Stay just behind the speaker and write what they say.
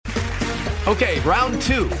Okay, round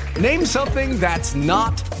two. Name something that's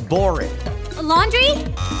not boring. A laundry?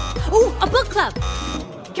 Ooh, a book club.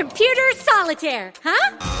 Computer solitaire,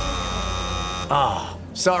 huh? Ah,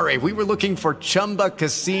 sorry, we were looking for Chumba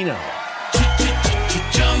Casino.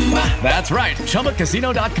 That's right,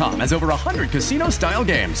 ChumbaCasino.com has over 100 casino-style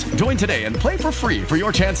games. Join today and play for free for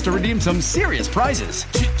your chance to redeem some serious prizes.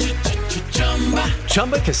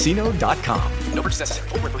 ChumbaCasino.com. No purchase necessary.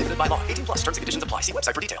 Void where prohibited by law. 18 plus terms and conditions apply. See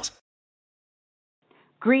website for details.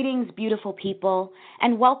 Greetings, beautiful people,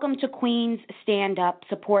 and welcome to Queen's Stand Up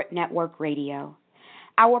Support Network Radio.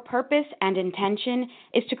 Our purpose and intention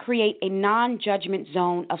is to create a non-judgment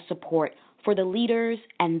zone of support for the leaders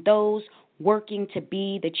and those working to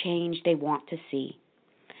be the change they want to see,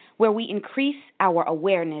 where we increase our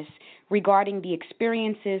awareness regarding the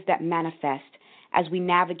experiences that manifest as we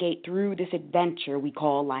navigate through this adventure we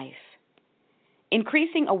call life.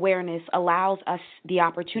 Increasing awareness allows us the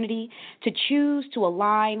opportunity to choose to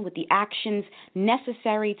align with the actions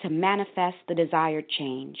necessary to manifest the desired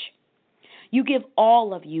change. You give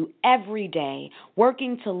all of you every day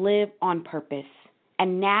working to live on purpose,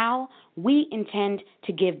 and now we intend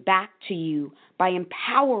to give back to you by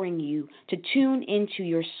empowering you to tune into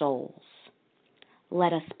your souls.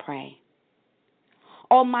 Let us pray.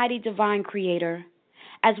 Almighty Divine Creator,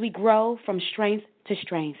 as we grow from strength to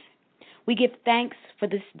strength, we give thanks for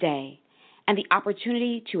this day and the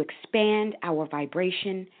opportunity to expand our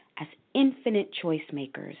vibration as infinite choice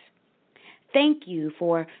makers. Thank you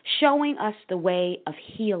for showing us the way of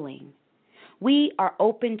healing. We are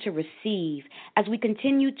open to receive as we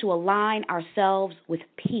continue to align ourselves with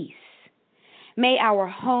peace. May our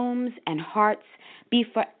homes and hearts be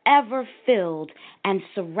forever filled and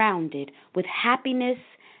surrounded with happiness,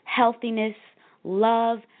 healthiness,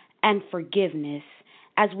 love, and forgiveness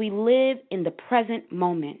as we live in the present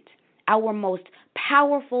moment, our most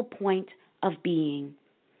powerful point of being.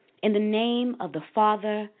 In the name of the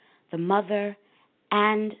Father, the Mother,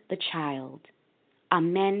 and the Child.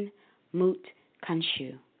 Amen. Mut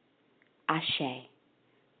Kanshu. Ashe.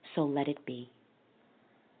 So let it be.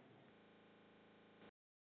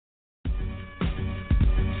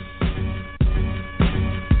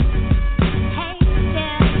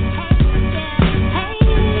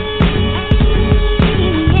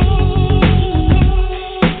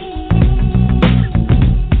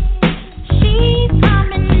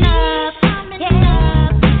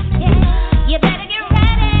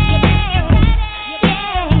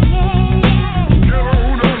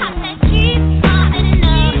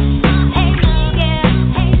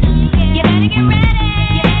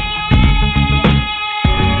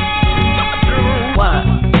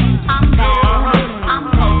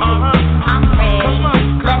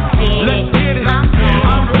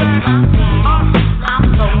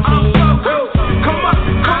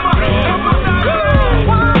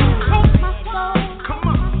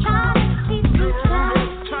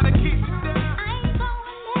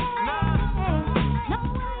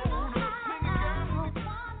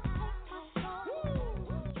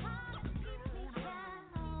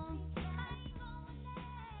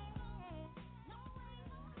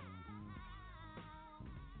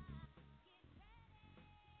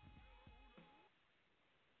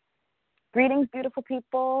 Greetings, beautiful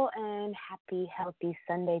people, and happy, healthy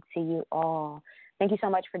Sunday to you all. Thank you so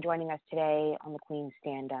much for joining us today on the Queen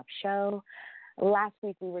Stand Up Show. Last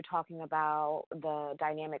week, we were talking about the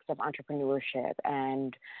dynamics of entrepreneurship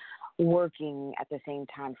and working at the same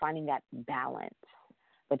time, finding that balance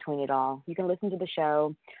between it all. You can listen to the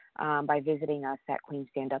show by visiting us at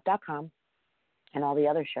queenstandup.com and all the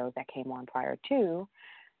other shows that came on prior to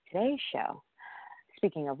today's show.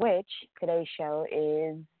 Speaking of which, today's show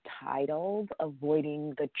is titled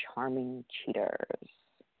Avoiding the Charming Cheaters.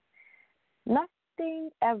 Nothing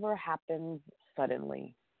ever happens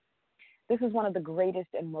suddenly. This is one of the greatest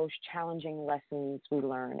and most challenging lessons we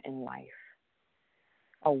learn in life.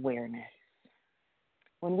 Awareness.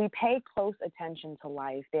 When we pay close attention to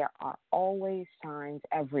life, there are always signs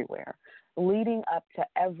everywhere, leading up to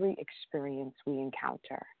every experience we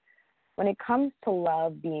encounter. When it comes to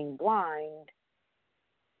love, being blind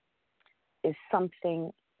is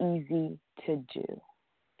something easy to do.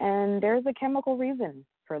 And there's a chemical reason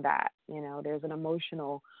for that. There's an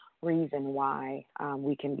emotional reason why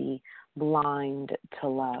we can be blind to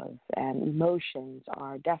love. And emotions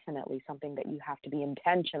are definitely something that you have to be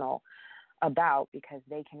intentional about because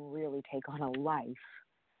they can really take on a life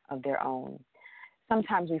of their own.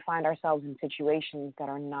 Sometimes we find ourselves in situations that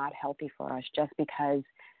are not healthy for us just because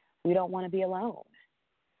we don't want to be alone.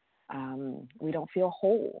 We don't feel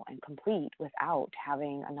whole and complete without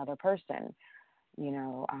having another person.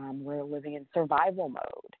 We're living in survival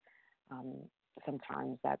mode.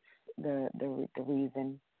 Sometimes that's the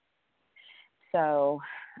reason. So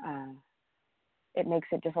it makes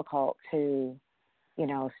it difficult to,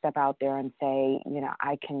 step out there and say,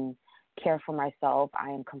 I can care for myself. I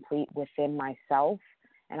am complete within myself,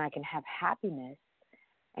 and I can have happiness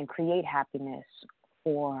and create happiness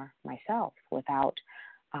for myself without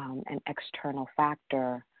an external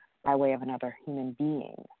factor by way of another human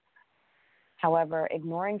being. However,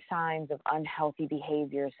 ignoring signs of unhealthy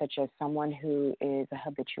behavior, such as someone who is a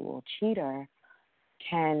habitual cheater,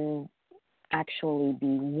 can actually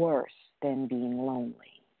be worse than being lonely.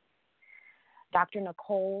 Dr.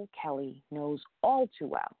 Nicole Kelly knows all too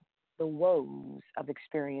well the woes of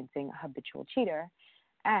experiencing a habitual cheater,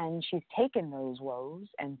 and she's taken those woes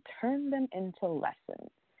and turned them into lessons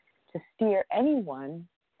to steer anyone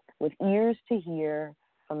with ears to hear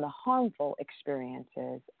from the harmful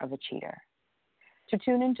experiences of a cheater. To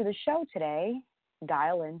tune into the show today,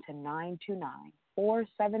 dial into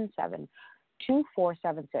 929-477-2476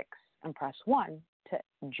 and press 1 to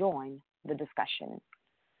join the discussion.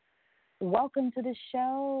 Welcome to the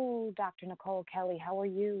show, Dr. Nicole Kelly. How are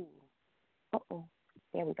you? Uh-oh,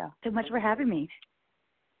 there we go. So much for having me.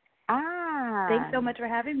 Thanks so much for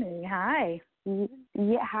having me. Hi.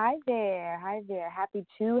 Yeah, hi there. Hi there. Happy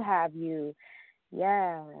to have you.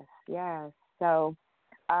 Yes. So,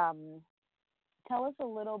 tell us a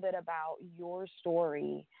little bit about your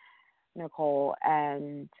story, Nicole,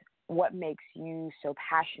 and what makes you so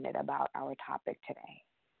passionate about our topic today.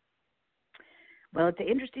 Well, it's an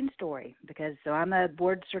interesting story because I'm a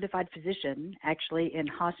board-certified physician, actually in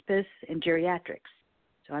hospice and geriatrics.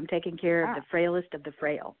 So I'm taking care of the frailest of the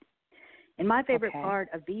frail. And my favorite part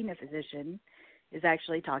of being a physician is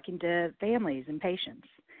actually talking to families and patients.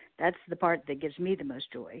 That's the part that gives me the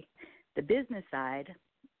most joy. The business side,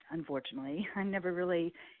 unfortunately, I never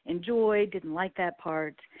really enjoyed, didn't like that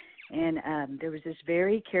part. And there was this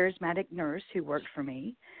very charismatic nurse who worked for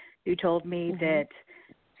me who told me that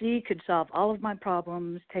she could solve all of my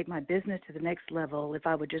problems, take my business to the next level if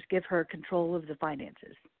I would just give her control of the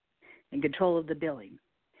finances and control of the billing.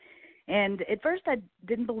 And at first I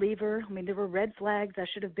didn't believe her. I mean, there were red flags I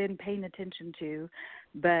should have been paying attention to,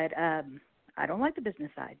 but I don't like the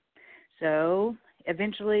business side. So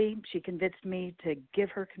eventually she convinced me to give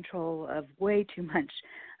her control of way too much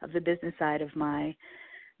of the business side of my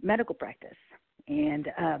medical practice. And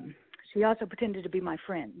she also pretended to be my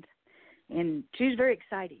friend. And she was very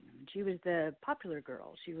exciting. She was the popular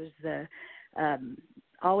girl. She was the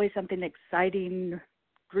always something exciting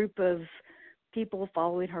group of people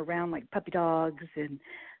following her around like puppy dogs. And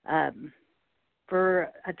for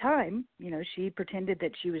a time, she pretended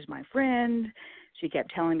that she was my friend. She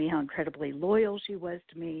kept telling me how incredibly loyal she was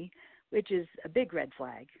to me, which is a big red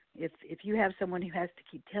flag. If you have someone who has to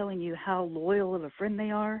keep telling you how loyal of a friend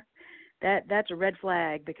they are, that's a red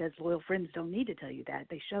flag, because loyal friends don't need to tell you that.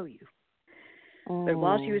 They show you. But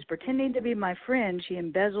while she was pretending to be my friend, she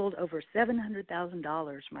embezzled over $700,000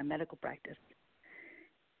 from my medical practice.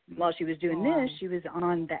 While she was doing this, she was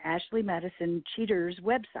on the Ashley Madison Cheaters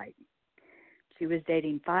website. She was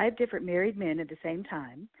dating 5 different married men at the same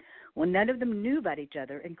time. Well, none of them knew about each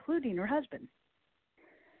other, including her husband.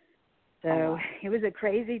 So it was a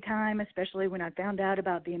crazy time, especially when I found out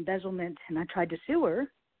about the embezzlement, and I tried to sue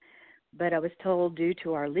her. But I was told, due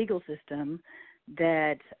to our legal system,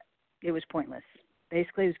 that it was pointless.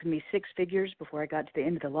 Basically, it was going to be 6 figures before I got to the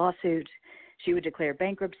end of the lawsuit. She would declare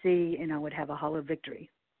bankruptcy, and I would have a hollow victory.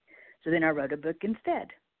 So then I wrote a book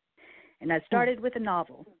instead. And I started with a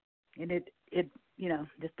novel. And it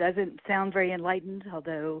this doesn't sound very enlightened,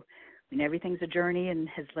 although everything's a journey and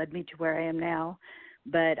has led me to where I am now.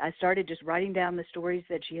 But I started just writing down the stories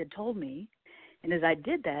that she had told me. And as I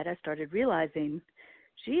did that, I started realizing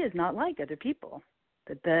she is not like other people,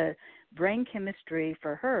 that the brain chemistry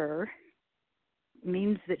for her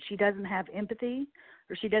means that she doesn't have empathy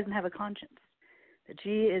or she doesn't have a conscience, that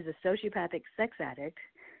she is a sociopathic sex addict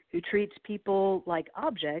who treats people like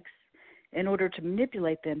objects in order to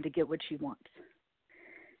manipulate them to get what she wants.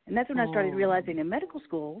 And that's when I started realizing in medical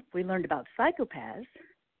school, we learned about psychopaths,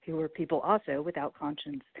 who are people also without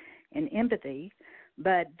conscience and empathy,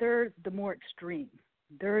 but they're the more extreme.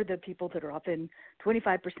 They're the people that are often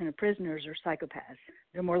 25% of prisoners are psychopaths.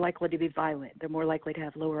 They're more likely to be violent. They're more likely to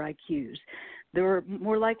have lower IQs. They're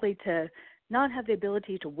more likely to not have the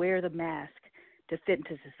ability to wear the mask to fit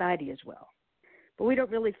into society as well. But we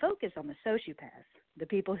don't really focus on the sociopaths, the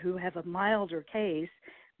people who have a milder case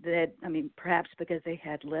that, perhaps because they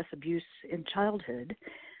had less abuse in childhood,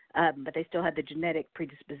 but they still had the genetic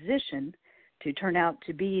predisposition to turn out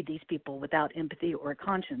to be these people without empathy or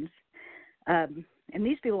conscience. And And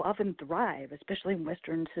these people often thrive, especially in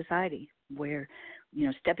Western society, where,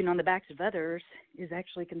 stepping on the backs of others is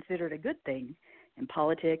actually considered a good thing in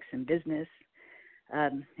politics and business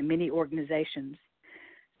and many organizations.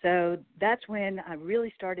 So that's when I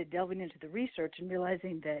really started delving into the research and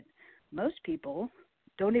realizing that most people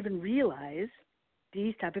don't even realize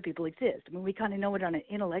these type of people exist. I mean, we kind of know it on an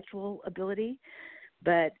intellectual ability,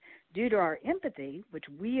 but due to our empathy, which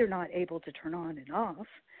we are not able to turn on and off,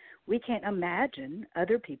 we can't imagine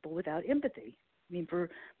other people without empathy. I mean, for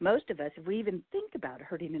most of us, if we even think about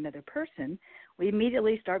hurting another person, we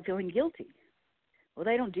immediately start feeling guilty. Well,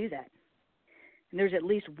 they don't do that. And there's at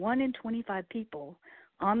least 1 in 25 people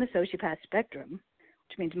on the sociopath spectrum,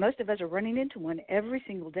 which means most of us are running into one every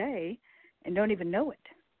single day and don't even know it.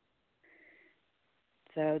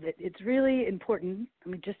 So that it's really important, I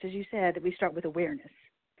mean, just as you said, that we start with awareness.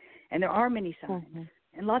 And there are many signs. Mm-hmm.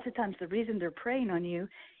 And lots of times the reason they're preying on you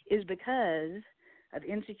is because of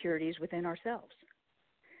insecurities within ourselves.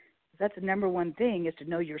 That's the number one thing, is to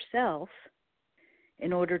know yourself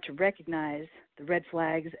in order to recognize the red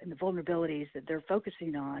flags and the vulnerabilities that they're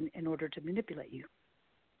focusing on in order to manipulate you.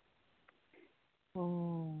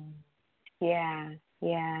 Yeah.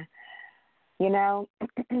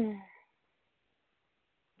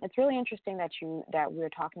 It's really interesting that we're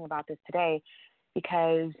talking about this today,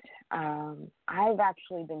 because I've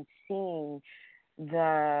actually been seeing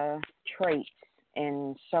the traits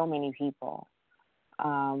in so many people.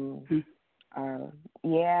 And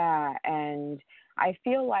I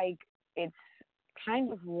feel like it's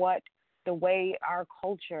kind of what the way our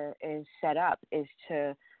culture is set up is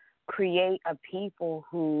to create a people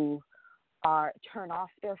who turn off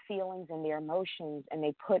their feelings and their emotions, and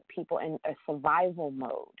they put people in a survival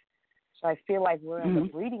mode. So I feel like we're in the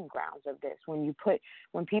breeding grounds of this.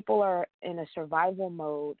 When people are in a survival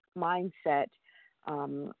mode mindset,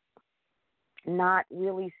 not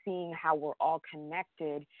really seeing how we're all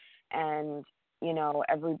connected, and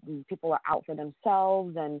people are out for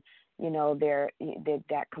themselves, and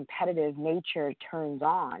that competitive nature turns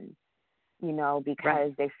on,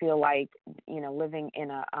 because they feel like living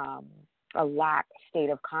in a lack state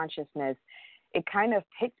of consciousness. It kind of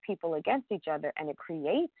pits people against each other, and it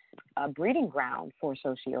creates a breeding ground for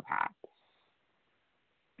sociopaths.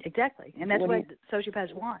 Exactly. And that's what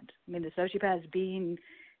sociopaths want. I mean, the sociopaths being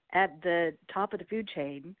at the top of the food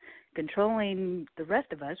chain, controlling the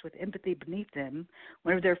rest of us with empathy beneath them,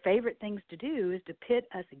 one of their favorite things to do is to pit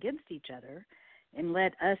us against each other and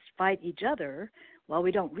let us fight each other, while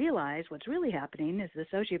we don't realize what's really happening is the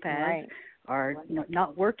sociopaths are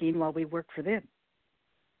not working while we work for them.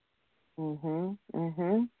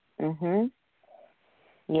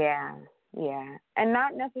 Yeah. And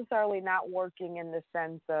not necessarily not working in the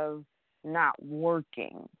sense of not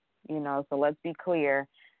working, so let's be clear.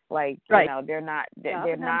 Like, they're not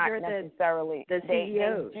necessarily the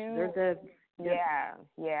CEOs.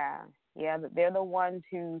 They're the ones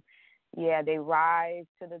who, they rise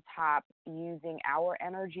to the top using our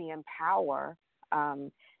energy and power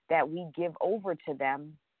that we give over to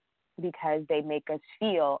them, because they make us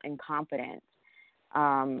feel incompetent.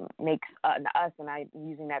 Makes us, and I'm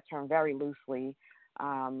using that term very loosely.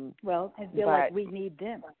 I feel like we need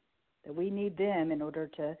them. That we need them in order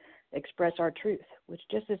to express our truth, which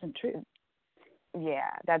just isn't true. Yeah,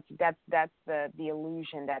 that's the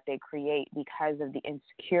illusion that they create because of the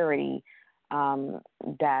insecurity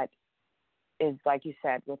that is, like you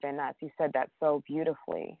said, within us. You said that so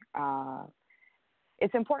beautifully.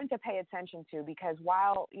 It's important to pay attention to, because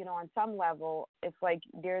while, on some level, it's like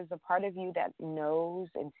there's a part of you that knows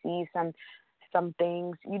and sees some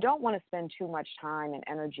things, you don't want to spend too much time and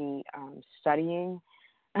energy studying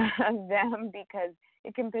them, because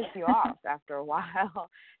it can piss you off after a while.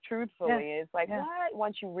 Truthfully, it's like, what?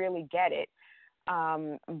 Once you really get it.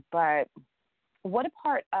 But what a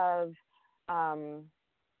part of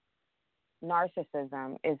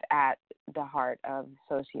narcissism is at the heart of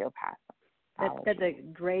sociopathy? That's a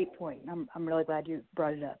great point. I'm really glad you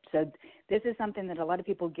brought it up. So this is something that a lot of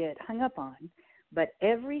people get hung up on, but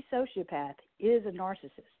every sociopath is a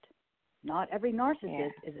narcissist. Not every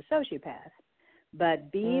narcissist is a sociopath,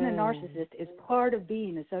 but being a narcissist is part of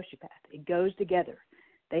being a sociopath. It goes together.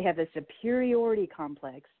 They have a superiority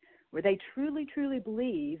complex where they truly, truly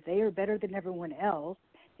believe they are better than everyone else,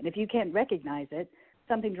 and if you can't recognize it,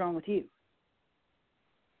 something's wrong with you.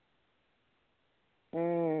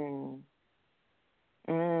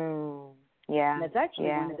 Yeah. And that's actually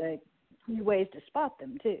one of the key ways to spot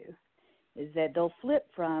them, too, is that they'll flip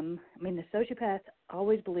from, the sociopath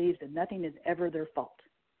always believes that nothing is ever their fault.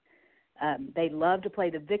 They love to play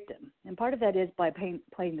the victim. And part of that is by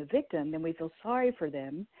playing the victim, then we feel sorry for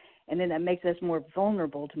them, and then that makes us more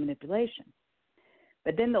vulnerable to manipulation.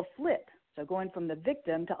 But then they'll flip. So going from the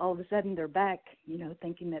victim to all of a sudden they're back,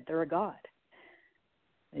 thinking that they're a god.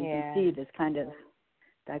 You can see this kind of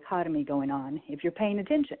dichotomy going on if you're paying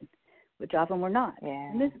attention, which often we're not.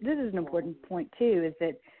 Yeah. And this is an important point, too, is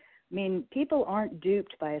that, people aren't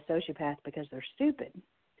duped by a sociopath because they're stupid.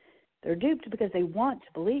 They're duped because they want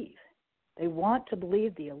to believe. They want to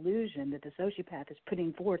believe the illusion that the sociopath is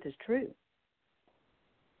putting forth is true.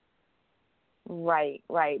 Right.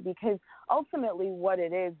 Because ultimately what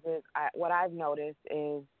it is what I've noticed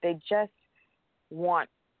is they just want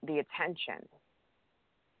the attention.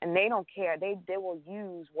 And they don't care. They will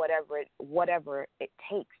use whatever it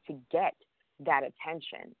takes to get that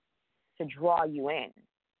attention, to draw you in,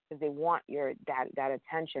 because they want that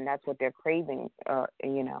attention. That's what they're craving.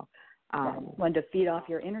 Want to feed off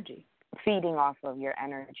your energy. Feeding off of your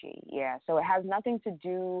energy. Yeah. So it has nothing to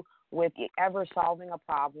do with ever solving a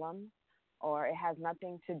problem, or it has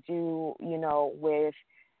nothing to do, with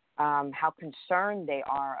how concerned they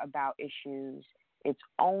are about issues. It's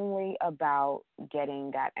only about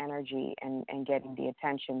getting that energy and getting the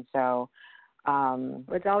attention. So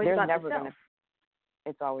it's always about the self.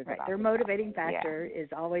 It's always right. about Their the motivating self. factor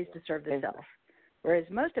is always to serve the self, whereas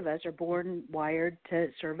most of us are born wired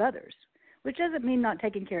to serve others, which doesn't mean not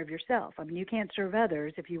taking care of yourself. You can't serve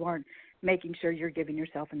others if you aren't making sure you're giving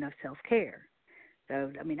yourself enough self-care.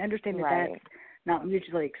 So, understand that that's not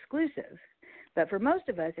mutually exclusive. But for most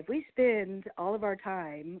of us, if we spend all of our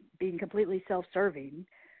time being completely self-serving,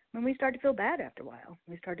 when we start to feel bad after a while,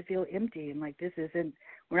 we start to feel empty and like we're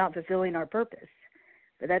not fulfilling our purpose.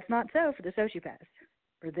 But that's not so for the sociopaths.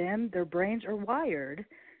 For them, their brains are wired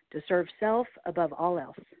to serve self above all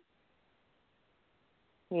else.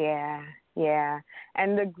 Yeah.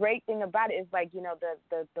 And the great thing about it is not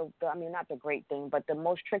the great thing, but the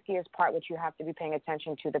most trickiest part, which you have to be paying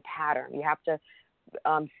attention to, the pattern. You have to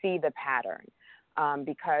see the pattern.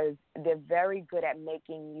 Because they're very good at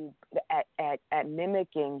making you at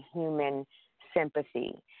mimicking human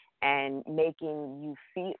sympathy and making you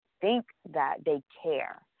think that they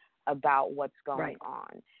care about what's going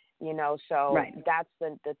on. So that's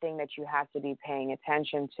the thing that you have to be paying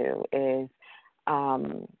attention to is,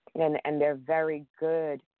 and they're very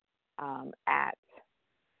good at,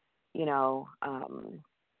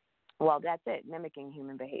 that's it, mimicking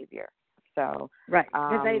human behavior. So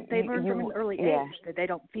because they learn from an early age that they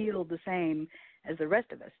don't feel the same as the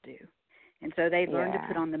rest of us do, and so they learn to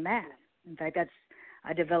put on the mask. In fact,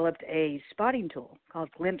 I developed a spotting tool called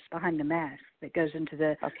Glimpse Behind the Mask that goes into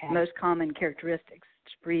the most common characteristics.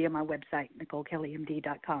 It's free on my website,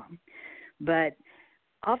 NicoleKellyMD.com. But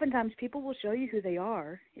oftentimes people will show you who they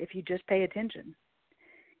are if you just pay attention.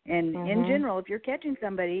 And in general, if you're catching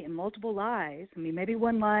somebody in multiple lies, maybe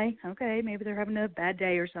one lie, maybe they're having a bad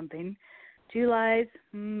day or something. 2 lies,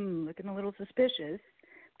 looking a little suspicious,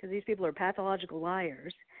 because these people are pathological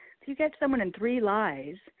liars. If you catch someone in 3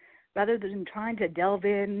 lies, rather than trying to delve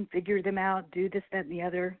in, figure them out, do this, that, and the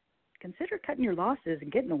other, consider cutting your losses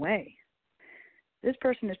and getting away. This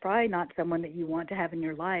person is probably not someone that you want to have in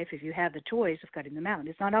your life if you have the choice of cutting them out.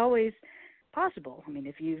 It's not always possible.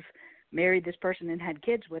 If you've married this person and had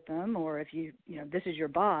kids with them, or if this is your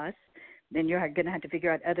boss, then you're going to have to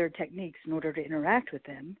figure out other techniques in order to interact with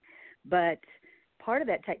them. But part of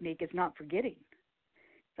that technique is not forgetting.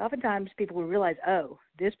 So oftentimes people will realize,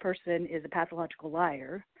 this person is a pathological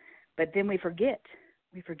liar, but then we forget.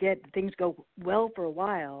 We forget that things go well for a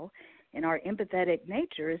while, and our empathetic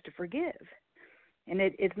nature is to forgive. And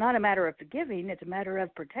it's not a matter of forgiving, it's a matter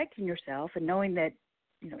of protecting yourself and knowing that,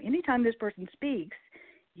 anytime this person speaks,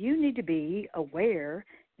 you need to be aware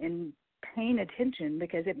and paying attention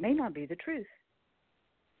because it may not be the truth.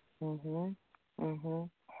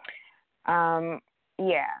 I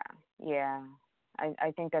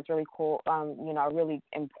think that's really cool. A really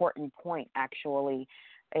important point actually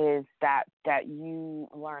is that you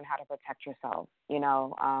learn how to protect yourself.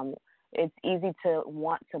 It's easy to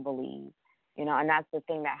want to believe, and that's the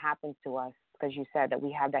thing that happens to us because you said that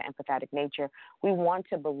we have that empathetic nature. We want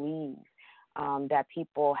to believe that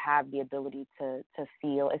people have the ability to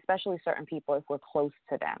feel, especially certain people if we're close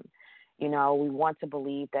to them. We want to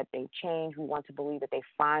believe that they've changed. We want to believe that they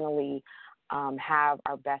finally have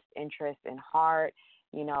our best interest in heart,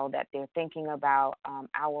 that they're thinking about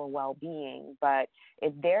our well-being. But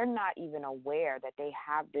if they're not even aware that they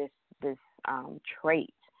have this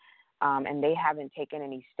trait and they haven't taken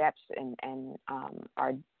any steps and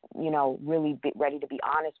are, really ready to be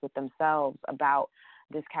honest with themselves about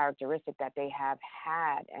this characteristic that they have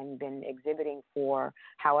had and been exhibiting for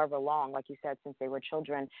however long, like you said, since they were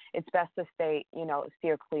children, it's best to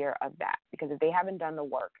steer clear of that. Because if they haven't done the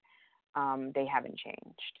work, they haven't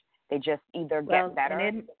changed. They just either get better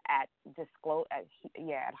at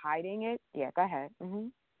hiding it. Yeah, go ahead. Mm-hmm.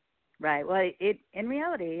 Right. Well, in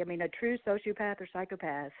reality, I mean, a true sociopath or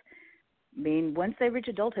psychopath, I mean, once they reach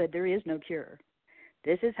adulthood, there is no cure.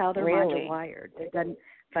 This is how their minds are wired. They've done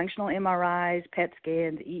functional MRIs, PET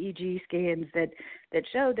scans, EEG scans that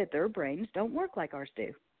show that their brains don't work like ours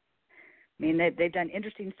do. I mean, they've done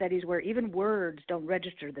interesting studies where even words don't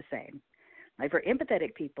register the same. Like for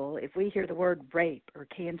empathetic people, if we hear the word rape or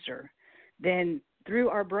cancer, then through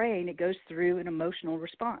our brain it goes through an emotional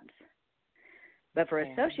response. But for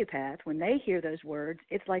a sociopath, when they hear those words,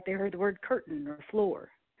 it's like they heard the word curtain or floor.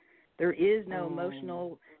 There is no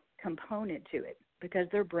emotional component to it because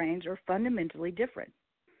their brains are fundamentally different.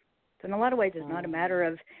 So in a lot of ways, it's not a matter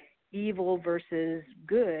of evil versus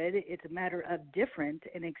good. It's a matter of different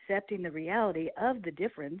and accepting the reality of the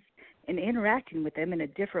difference and interacting with them in a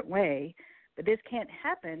different way. But this can't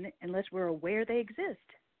happen unless we're aware they exist.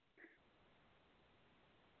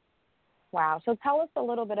 Wow. So tell us a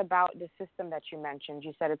little bit about the system that you mentioned.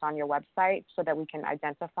 You said it's on your website so that we can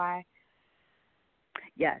identify.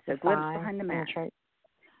 Yes, a glimpse behind the mask.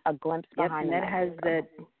 A glimpse behind the mask. And that has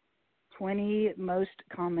the 20 most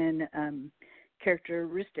common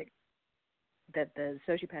characteristics that the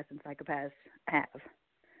sociopaths and psychopaths have.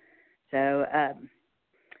 So, I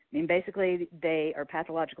mean, basically, they are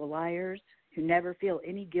pathological liars who never feel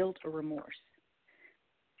any guilt or remorse,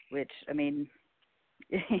 which, I mean,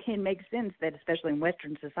 it makes sense that especially in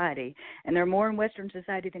Western society, and they're more in Western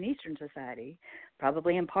society than Eastern society,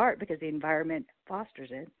 probably in part because the environment fosters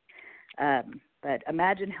it. But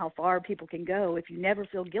imagine how far people can go if you never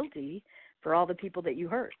feel guilty for all the people that you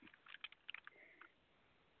hurt.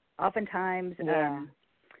 Oftentimes,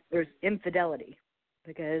 there's infidelity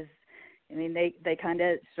because, I mean, they kind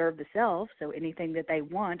of serve the self, so anything that they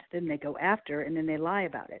want, then they go after, and then they lie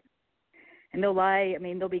about it. And they'll lie, I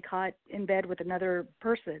mean, they'll be caught in bed with another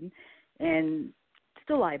person and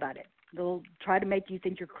still lie about it. They'll try to make you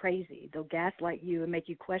think you're crazy. They'll gaslight you and make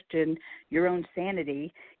you question your own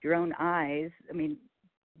sanity, your own eyes. I mean,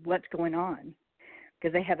 what's going on?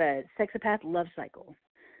 Because they have a sexopath love cycle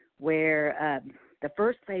where the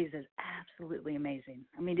first phase is absolutely amazing.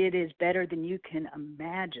 I mean, it is better than you can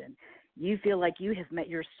imagine. You feel like you have met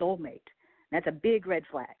your soulmate. That's a big red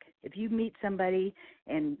flag. If you meet somebody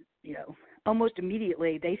and, you know, almost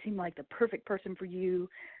immediately they seem like the perfect person for you,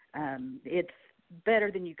 it's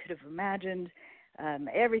better than you could have imagined.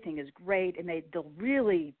 Everything is great, and they'll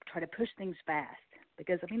really try to push things fast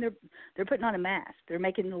because, I mean, they're putting on a mask. They're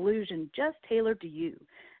making an illusion just tailored to you.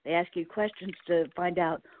 They ask you questions to find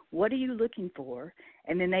out what are you looking for,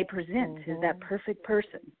 and then they present as that perfect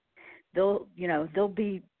person. They'll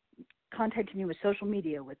be contacting you with social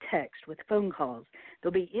media, with text, with phone calls.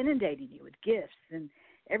 They'll be inundating you with gifts and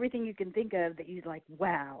everything you can think of that you're like,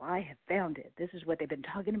 wow, I have found it. This is what they've been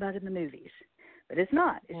talking about in the movies. But it's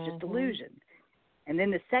not. It's just illusion. And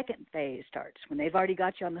then the second phase starts when they've already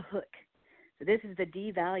got you on the hook. So this is the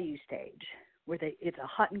devalue stage where it's a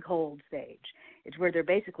hot and cold stage. It's where they're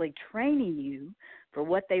basically training you for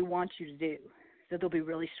what they want you to do. So they'll be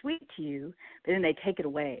really sweet to you, but then they take it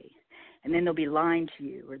away. And then they'll be lying to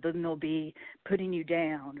you, or then they'll be putting you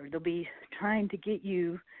down, or they'll be trying to get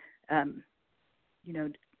you,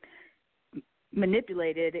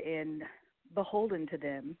 manipulated and beholden to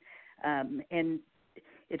them. And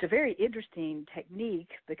it's a very interesting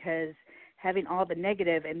technique because having all the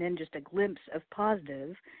negative and then just a glimpse of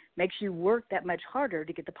positive makes you work that much harder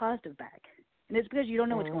to get the positive back. And it's because you don't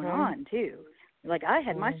know what's going on, too. Like, I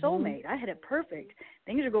had my soulmate. I had it perfect.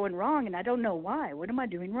 Things are going wrong, and I don't know why. What am I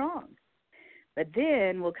doing wrong? But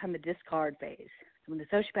then will come the discard phase. When the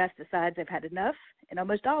sociopath decides they've had enough, and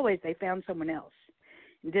almost always they found someone else.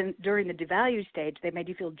 And then during the devalue stage, they made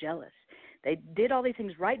you feel jealous. They did all these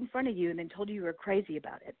things right in front of you and then told you were crazy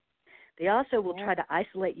about it. They also will try to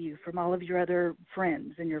isolate you from all of your other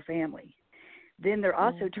friends and your family. Then they're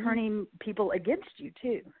also turning people against you,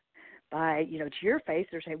 too. By, to your face,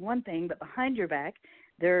 they're saying one thing, but behind your back,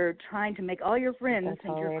 they're trying to make all your friends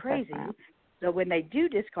think you're crazy. So when they do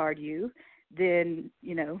discard you, then,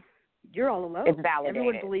 you're all alone. It's validated.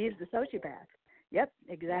 Everyone believes the sociopath. Yep,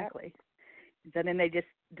 exactly. Yep. So then they just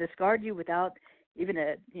discard you without even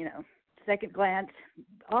a, second glance,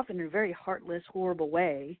 often in a very heartless, horrible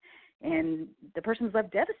way, and the person's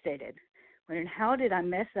left devastated. Wondering, how did I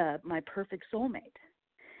mess up my perfect soulmate?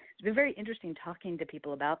 It's been very interesting talking to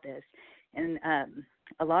people about this, and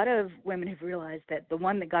a lot of women have realized that the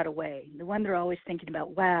one that got away, the one they're always thinking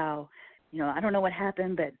about, wow, I don't know what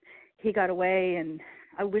happened, but he got away, and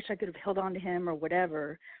I wish I could have held on to him or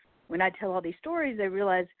whatever. When I tell all these stories, they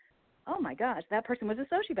realize, oh, my gosh, that person was a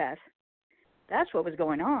sociopath. that's what was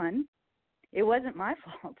going on. It wasn't my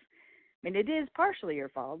fault. I mean, it is partially your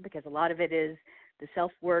fault because a lot of it is the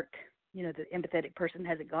self-work, the empathetic person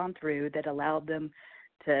hasn't gone through that allowed them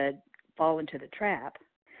to fall into the trap.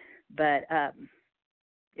 But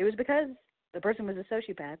it was because the person was a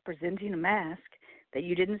sociopath presenting a mask that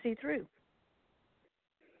you didn't see through.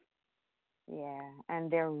 Yeah,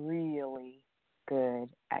 and they're really good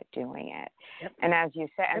at doing it. Yep. And as you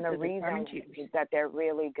said, and Yep, the reason that they're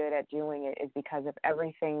really good at doing it is because of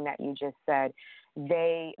everything that you just said.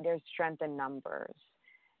 There's strength in numbers.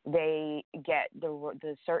 They get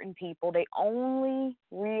the certain people. They only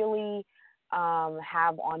really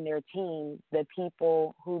have on their team the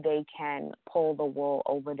people who they can pull the wool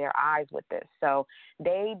over their eyes with this. So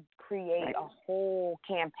they create a whole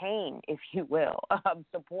campaign, if you will, of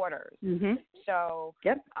supporters. Mm-hmm. So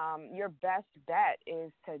your best bet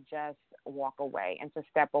is to just walk away and to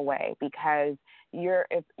step away, because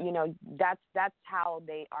that's how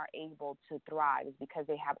they are able to thrive, is because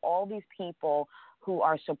they have all these people who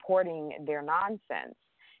are supporting their nonsense.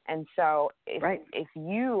 And so if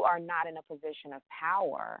you are not in a position of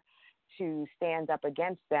power to stand up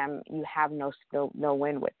against them, you have no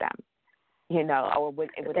win with them, or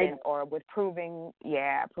with proving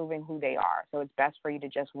who they are. So it's best for you to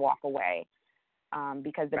just walk away,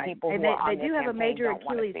 because the people who are on this campaign don't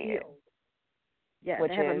want to see it. Yeah,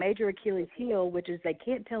 they have a major Achilles heel, which is they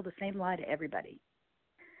can't tell the same lie to everybody.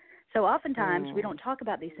 So oftentimes we don't talk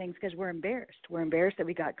about these things because we're embarrassed. We're embarrassed that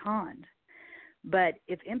we got conned. But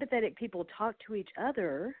if empathetic people talk to each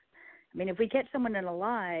other, I mean, if we catch someone in a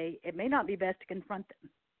lie, it may not be best to confront them,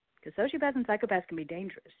 because sociopaths and psychopaths can be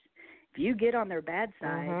dangerous. If you get on their bad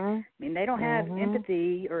side, I mean, they don't have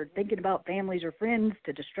empathy or thinking about families or friends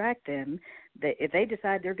to distract them. If they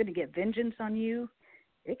decide they're going to get vengeance on you,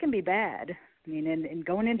 it can be bad. I mean, and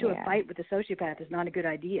going into a fight with a sociopath is not a good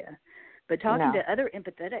idea. But talking to other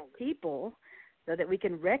empathetic people so that we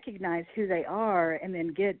can recognize who they are and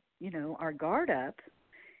then get, our guard up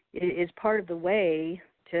is part of the way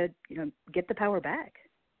to, get the power back.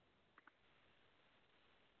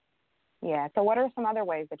 Yeah. So what are some other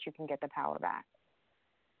ways that you can get the power back?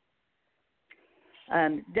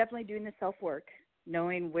 Definitely doing the self-work,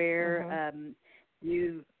 knowing where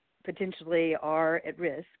you potentially are at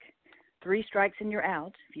risk. 3 strikes and you're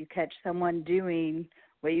out. If you catch someone doing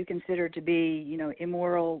what you consider to be,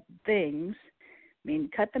 immoral things, I mean,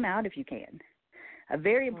 cut them out if you can. A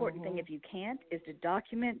very important thing, if you can't, is to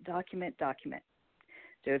document.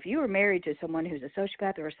 So if you were married to someone who's a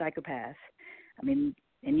sociopath or a psychopath, I mean,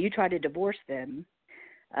 and you try to divorce them,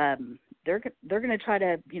 they're going to try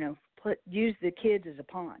to, use the kids as a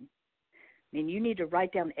pawn. I mean, you need to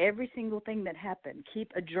write down every single thing that happened.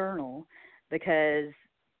 Keep a journal, because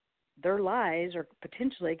their lies are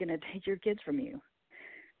potentially going to take your kids from you.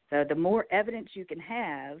 So the more evidence you can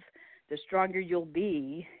have, the stronger you'll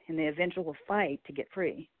be in the eventual fight to get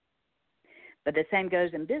free. But the same goes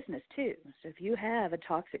in business, too. So if you have a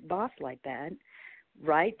toxic boss like that,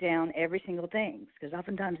 write down every single thing, because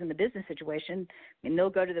oftentimes in the business situation, I mean, they'll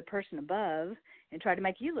go to the person above and try to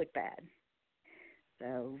make you look bad.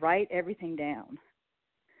 So write everything down.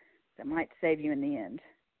 That might save you in the end.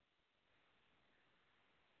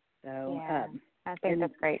 So I think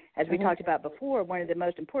that's great. As we talked about before, one of the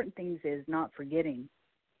most important things is not forgetting.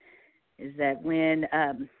 Is that when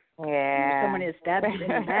someone is stabbed in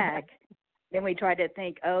the back, then we try to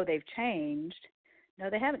think, oh, they've changed. No,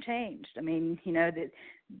 they haven't changed. I mean,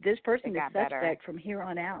 this person is suspect from here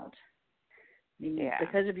on out. I mean,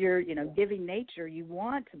 because of your, giving nature, you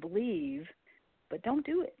want to believe, but don't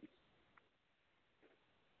do it.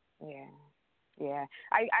 Yeah.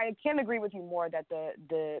 I can't agree with you more that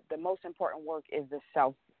the most important work is the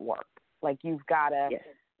self-work. Like, you've got to,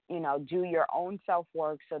 do your own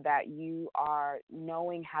self-work so that you are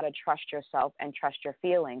knowing how to trust yourself and trust your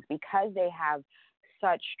feelings. Because they have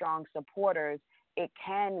such strong supporters, it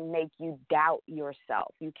can make you doubt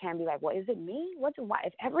yourself. You can be like, well, is it me? Why?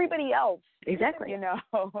 If everybody else, exactly, and they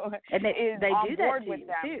on do board that to with you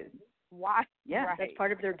them, too. Why? Yeah, that's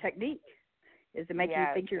part of their technique, is to make you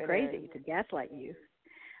think you're crazy, to gaslight you.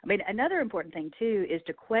 I mean, another important thing, too, is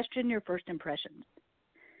to question your first impressions.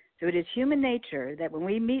 So it is human nature that when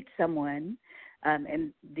we meet someone,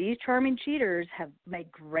 and these charming cheaters have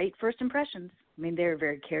made great first impressions. I mean, they're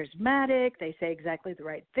very charismatic. They say exactly the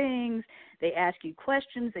right things. They ask you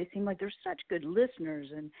questions. They seem like they're such good listeners.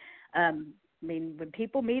 And, I mean, when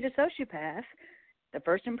people meet a sociopath, the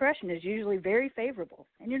first impression is usually very favorable.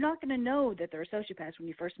 And you're not going to know that they're a sociopath when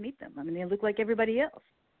you first meet them. I mean, they look like everybody else.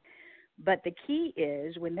 But the key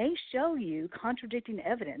is when they show you contradicting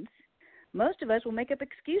evidence, most of us will make up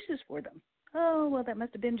excuses for them. oh, well, that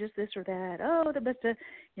must have been just this or that. Oh, that must have,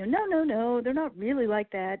 no, they're not really like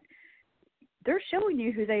that. They're showing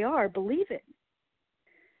you who they are. Believe it.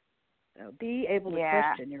 So be able to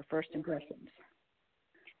question your first impressions.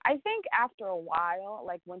 I think after a while,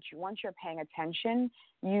 like once you're paying attention,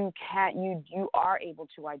 you are able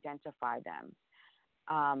to identify them.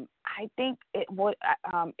 I think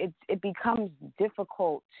it becomes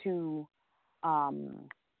difficult to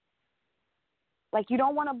like you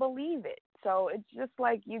don't want to believe it. So it's just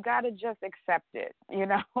like you got to just accept it,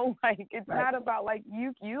 like it's not about like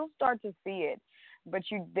you'll start to see it, but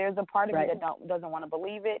there's a part of you that doesn't want to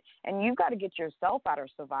believe it, and you've got to get yourself out of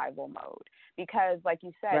survival mode because, like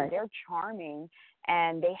you said, they're charming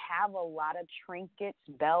and they have a lot of trinkets,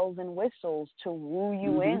 bells, and whistles to woo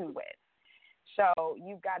you in with. So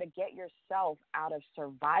you've got to get yourself out of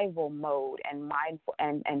survival mode and mindful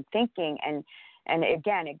and thinking and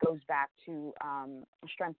again, it goes back to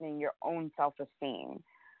strengthening your own self-esteem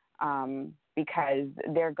because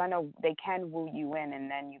they can woo you in, and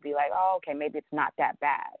then you'd be like, oh, okay, maybe it's not that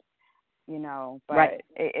bad, But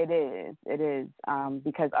it is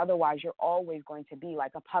because otherwise you're always going to be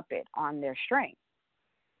like a puppet on their string.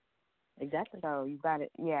 Exactly. So you've got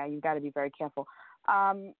to be very careful.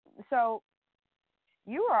 So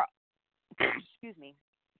you are, excuse me.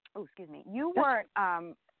 You weren't.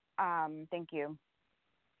 Thank you.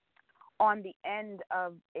 On the end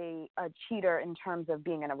of a cheater in terms of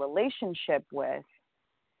being in a relationship with,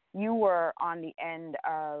 you were on the end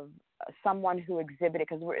of someone who exhibited,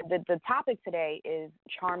 because the topic today is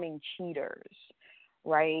charming cheaters,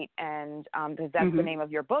 right? And because that's the name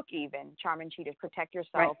of your book even, Charming Cheaters, Protect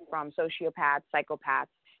Yourself from Sociopaths,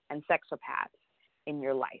 Psychopaths, and Sexopaths in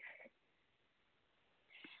Your Life.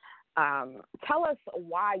 Tell us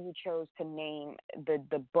why you chose to name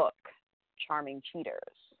the book Charming Cheaters.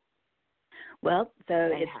 Well, so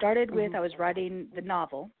it started with I was writing the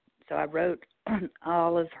novel. So I wrote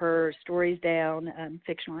all of her stories down,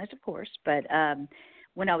 fictionalized, of course. But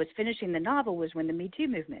when I was finishing the novel was when the Me Too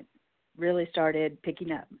movement really started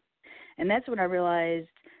picking up. And that's when I realized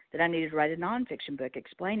that I needed to write a nonfiction book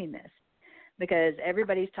explaining this. Because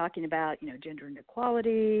everybody's talking about, gender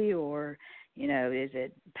inequality or, is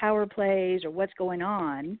it power plays or what's going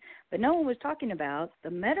on? But no one was talking about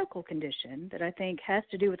the medical condition that I think has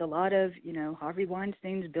to do with a lot of, Harvey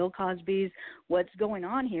Weinstein's, Bill Cosby's, what's going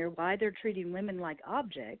on here, why they're treating women like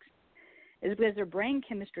objects, is because their brain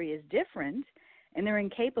chemistry is different and they're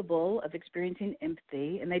incapable of experiencing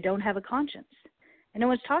empathy and they don't have a conscience. And no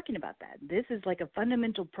one's talking about that. This is like a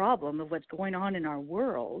fundamental problem of what's going on in our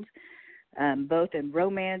world. Both in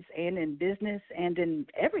romance and in business and in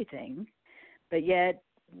everything, but yet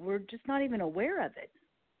we're just not even aware of it.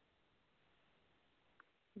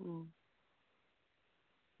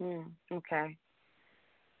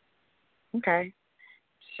 Okay.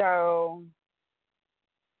 So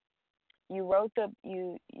you wrote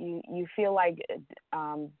you feel like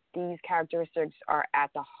these characteristics are at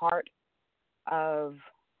the heart of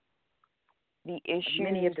the issues.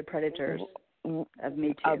 Many of the predators. Of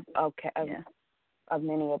Me Too. Of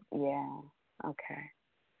many of, okay.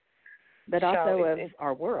 But also of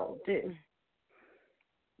our world, too.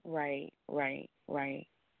 Right. You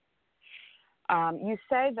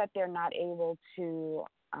say that they're not able to,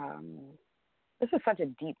 this is such a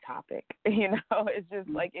deep topic, it's just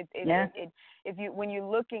like, when you're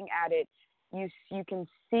looking at it, you can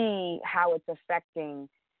see how it's affecting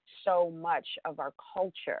so much of our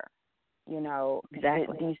culture.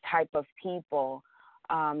 Exactly. These type of people,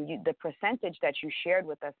 the percentage that you shared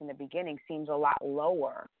with us in the beginning seems a lot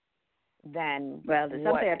lower than there's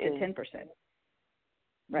something up to 10%.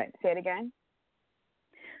 Right. Say it again.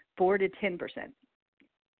 4 to 10%.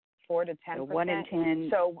 4 to 10%. So 1 in 10.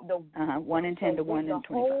 So 1 in 10 to 1 in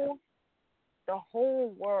 25. The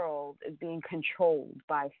whole world is being controlled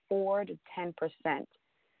by 4 to 10%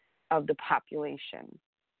 of the population.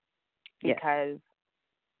 Because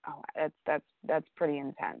that's pretty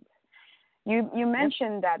intense. You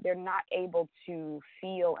mentioned that they're not able to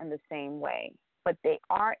feel in the same way, but they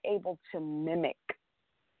are able to mimic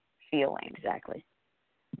feelings. Exactly.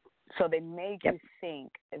 So they make you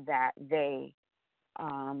think that they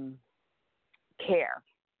care.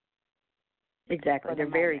 Exactly. They're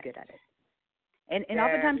very good at it. And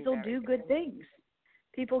oftentimes they'll do good things.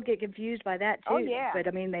 People get confused by that too. But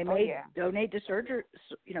I mean, they may donate to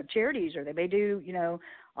charities, or they may do,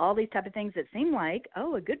 all these type of things that seem like,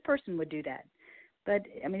 a good person would do that. But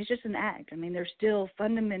I mean, it's just an act. I mean, they're still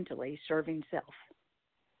fundamentally serving self.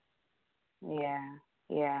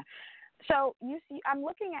 Yeah. So you see, I'm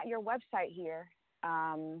looking at your website here,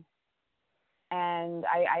 and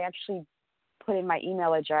I actually put in my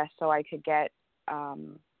email address so I could get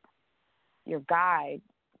your guide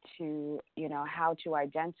to, how to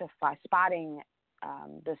identify, spotting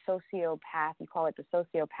the sociopath. You call it the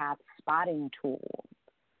sociopath spotting tool.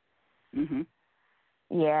 Mhm.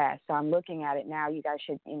 Yeah, so I'm looking at it now. You guys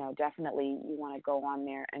should, definitely you want to go on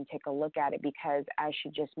there and take a look at it, because as she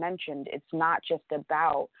just mentioned, it's not just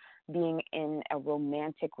about being in a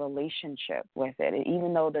romantic relationship with it.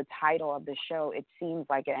 Even though the title of the show, it seems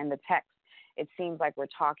like it, and the text, it seems like we're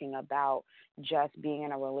talking about just being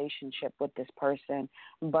in a relationship with this person,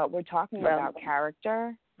 but we're talking about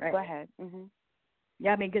character. Right. Go ahead. Mm-hmm.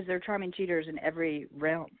 Yeah, I mean, because they're charming cheaters in every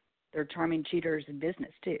realm. They're charming cheaters in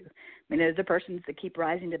business, too. I mean, there's the persons that keep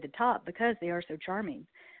rising to the top because they are so charming,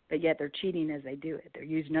 but yet they're cheating as they do it. They're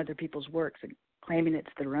using other people's works and claiming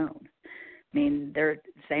it's their own. I mean, they're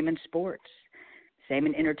same in sports, same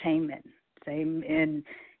in entertainment, same in,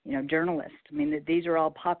 journalists. I mean, these are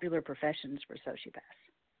all popular professions for sociopaths.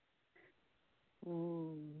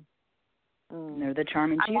 And they're the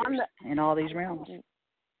charming cheaters in all these realms.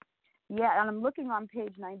 Yeah, and I'm looking on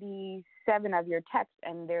page 97 of your text,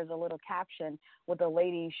 and there's a little caption with a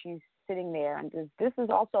lady. She's sitting there, and this is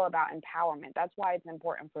also about empowerment. That's why it's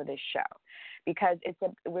important for this show, because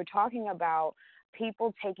we're talking about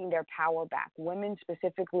people taking their power back, women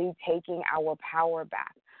specifically taking our power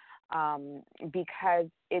back, because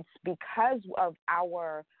it's because of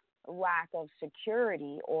our lack of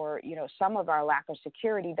security, or some of our lack of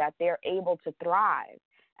security, that they're able to thrive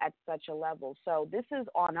at such a level. So this is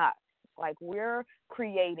on us. Like, we're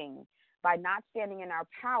creating, by not standing in our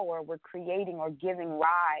power, we're creating or giving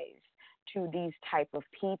rise to these type of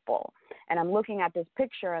people. And I'm looking at this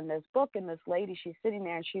picture in this book, and this lady, she's sitting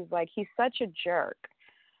there, and she's like, he's such a jerk,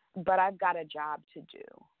 but I've got a job to do.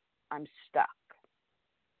 I'm stuck.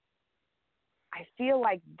 I feel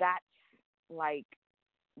like that's like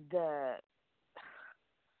the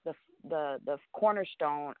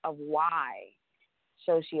cornerstone of why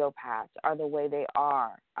sociopaths are the way they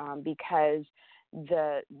are, because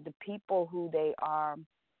the people who they are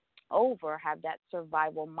over have that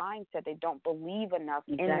survival mindset. They don't believe enough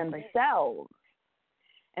in themselves.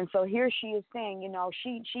 And so here she is saying,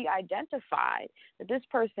 she identified that this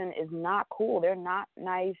person is not cool. They're not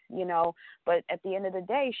nice, but at the end of the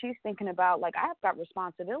day, she's thinking about, like, I've got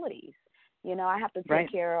responsibilities. I have to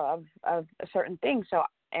take care of certain things. So,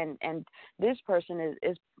 and this person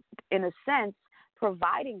is in a sense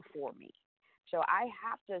providing for me. So I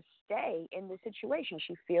have to stay in the situation.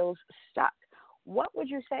 She feels stuck. What would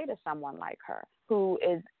you say to someone like her who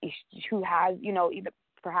has, either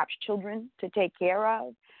perhaps children to take care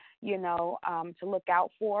of, to look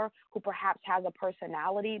out for, who perhaps has a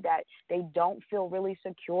personality that they don't feel really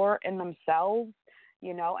secure in themselves,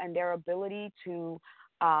 and their ability to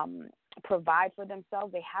provide for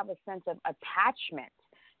themselves? They have a sense of attachment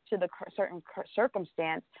to the certain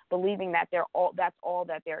circumstance, believing that that's all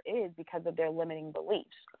that there is because of their limiting beliefs.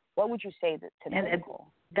 What would you say to them,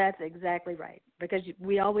 Nicole? That's exactly right, because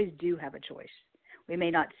we always do have a choice. We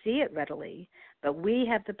may not see it readily, but we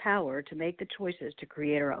have the power to make the choices to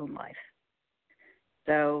create our own life.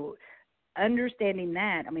 So understanding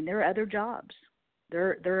that, I mean, there are other jobs.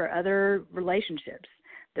 There are other relationships.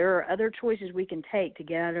 There are other choices we can take to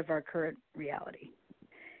get out of our current reality.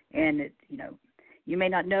 And, you may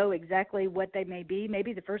not know exactly what they may be.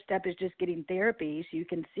 Maybe the first step is just getting therapy so you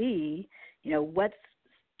can see, what's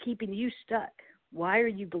keeping you stuck. Why are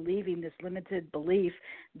you believing this limited belief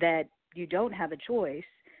that you don't have a choice,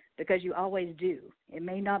 because you always do? It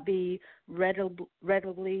may not be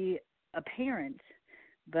readily apparent,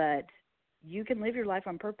 but you can live your life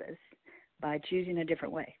on purpose by choosing a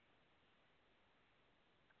different way.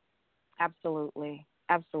 Absolutely.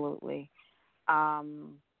 Absolutely.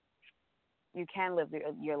 You can live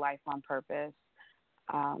your life on purpose,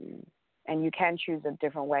 and you can choose a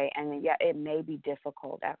different way. And, yeah, it may be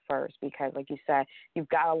difficult at first because, like you said, you've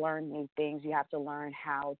got to learn new things. You have to learn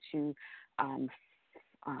how to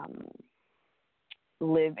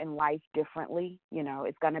live in life differently.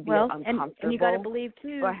 It's going to be uncomfortable. And you got to believe,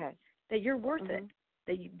 too, Go ahead. that you're worth it,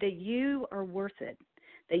 that you are worth it,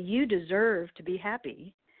 that you deserve to be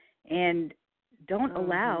happy, and don't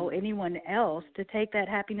allow anyone else to take that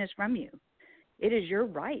happiness from you. It is your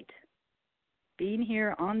right, being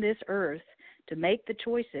here on this earth, to make the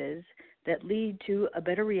choices that lead to a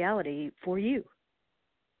better reality for you.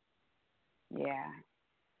 Yeah.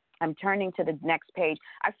 I'm turning to the next page.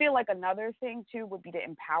 I feel like another thing, too, would be to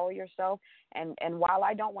empower yourself. And while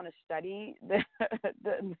I don't want to study the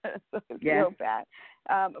sociopath,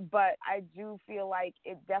 but I do feel like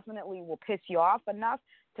it definitely will piss you off enough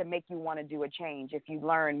to make you want to do a change if you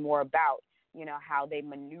learn more about you know, how they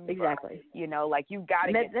maneuver. Exactly. You know, like you got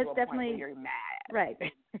to get to a definitely, point where you're mad. Right.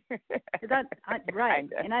 Right.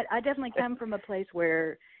 And I definitely come from a place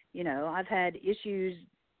where, you know, I've had issues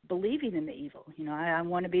believing in the evil. You know, I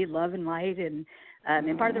want to be love and light, and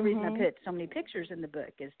part of the reason I put so many pictures in the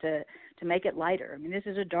book is to make it lighter. I mean, this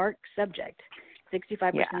is a dark subject.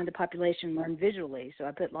 65% of the population learn visually, so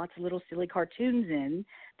I put lots of little silly cartoons in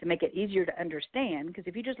to make it easier to understand, because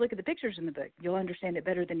if you just look at the pictures in the book, you'll understand it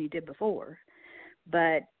better than you did before.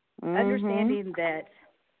 But understanding that,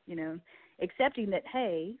 you know, accepting that,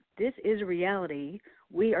 hey, this is a reality,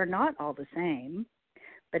 we are not all the same,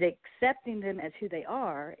 but accepting them as who they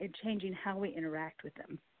are and changing how we interact with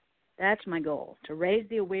them. That's my goal, to raise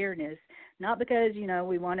the awareness, not because, you know,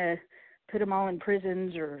 we want to put them all in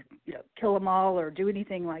prisons or, you know, kill them all or do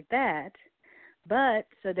anything like that, but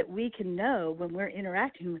so that we can know when we're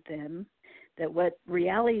interacting with them that what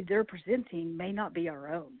reality they're presenting may not be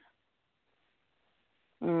our own.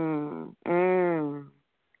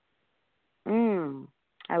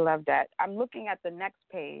 I love that. I'm looking at the next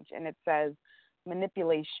page, and it says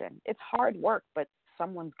manipulation. It's hard work, but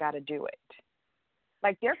someone's got to do it.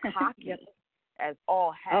 Like, they're cocky as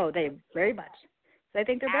all heck. Oh, they very much. They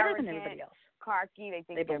think they're better than everybody else. Cocky. They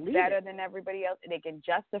think they're better than everybody else. They can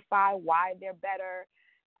justify why they're better.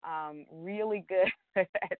 Really good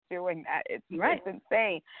at doing that. It's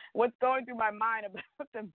insane. What's going through my mind about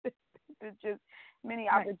them is just many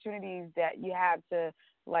opportunities that you have to,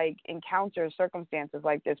 like, encounter circumstances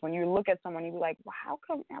like this. When you look at someone, you be like, well, how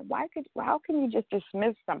can you just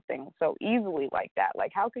dismiss something so easily like that?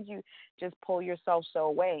 Like, how could you just pull yourself so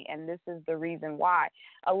away? And this is the reason why.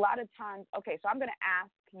 A lot of times, okay, so I'm going to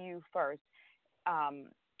ask you first,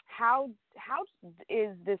 how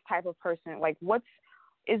is this type of person, like,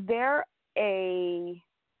 is there a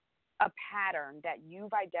pattern that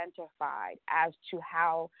you've identified as to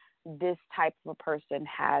how this type of a person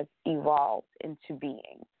has evolved into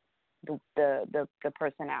being the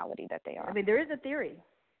personality that they are? I mean, there is a theory.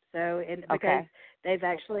 So, because they've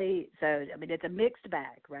actually, it's a mixed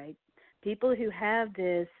bag, right? People who have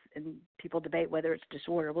this, and people debate whether it's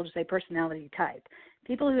disorder, we'll just say personality type.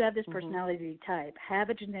 People who have this personality type have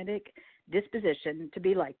a genetic disposition to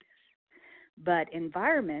be like this. But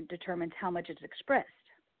environment determines how much it's expressed.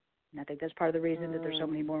 And I think that's part of the reason that there's so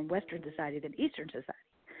many more in Western society than Eastern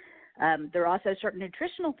society. There are also certain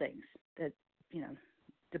nutritional things that, you know,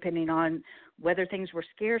 depending on whether things were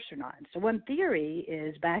scarce or not. So one theory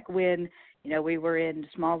is back when, you know, we were in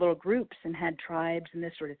small little groups and had tribes and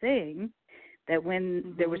this sort of thing, that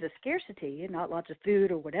when there was a scarcity and not lots of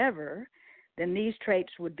food or whatever, then these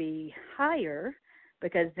traits would be higher,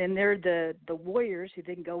 because then they're the warriors who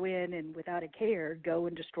then go in and without a care go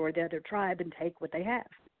and destroy the other tribe and take what they have.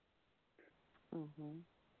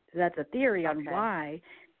 So that's a theory on why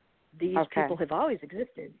these people have always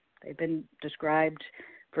existed. They've been described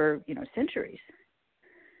for, you know, centuries.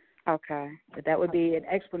 But that would be an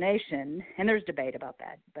explanation, and there's debate about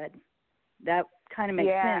that, but that kind of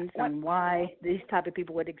makes sense on why these type of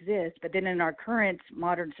people would exist. But then in our current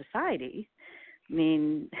modern society, I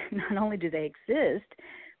mean, not only do they exist,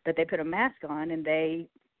 but they put a mask on and they,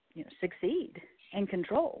 you know, succeed and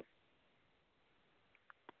control.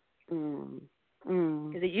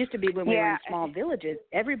 Because it used to be when we were in small villages,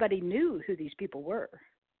 everybody knew who these people were.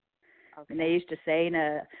 And they used to say in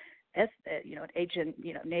an ancient,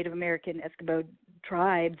 you know, Native American Eskimo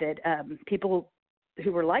tribe that people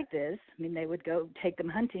who were like this, I mean, they would go take them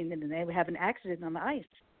hunting and then they would have an accident on the ice.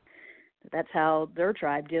 That's how their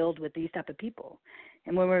tribe dealt with these type of people.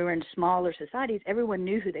 And when we were in smaller societies, everyone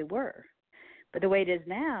knew who they were. But the way it is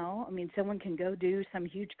now, I mean, someone can go do some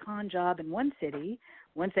huge con job in one city.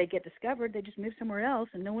 Once they get discovered, they just move somewhere else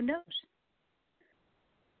and no one knows.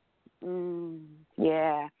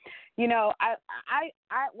 You know, I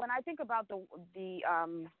when I think about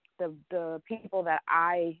the people that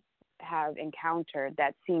I have encountered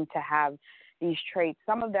that seem to have these traits,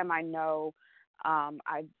 some of them I know,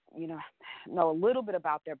 I know a little bit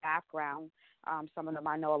about their background. Some of them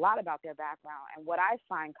I know a lot about their background. And what I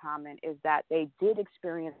find common is that they did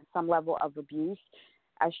experience some level of abuse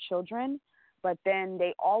as children, but then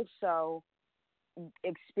they also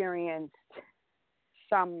experienced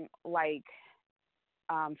some, like,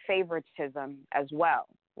 favoritism as well.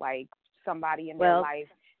 Like, somebody in their life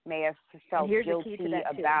may have felt guilty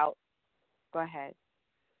about. Go ahead.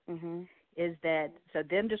 Is that, so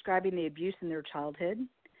them describing the abuse in their childhood,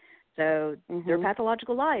 so they're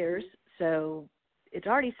pathological liars, so it's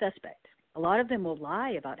already suspect. A lot of them will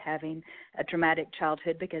lie about having a traumatic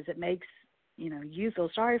childhood because it makes, you know, you feel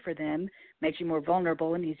sorry for them, makes you more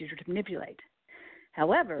vulnerable and easier to manipulate.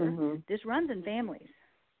 However, this runs in families.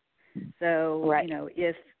 So, right.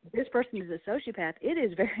 If this person is a sociopath, it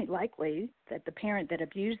is very likely that the parent that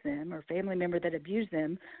abused them or family member that abused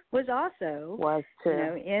them was also,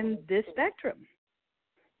 in this spectrum.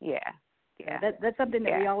 Yeah. Yeah. That's something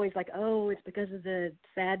that we always it's because of the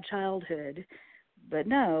sad childhood. But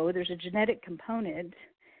no, there's a genetic component,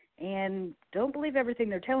 and don't believe everything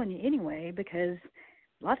they're telling you anyway, because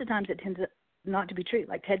lots of times it tends not to be true.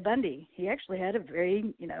 Like Ted Bundy, he actually had a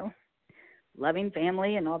very, loving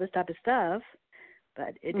family and all this type of stuff,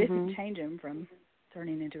 but it didn't change him from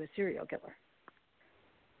turning into a serial killer.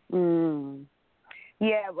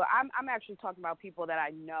 Yeah, well, I'm actually talking about people that I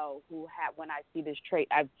know who have, when I see this trait,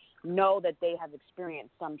 I know that they have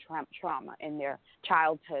experienced some trauma in their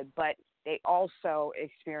childhood, but they also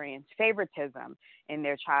experienced favoritism in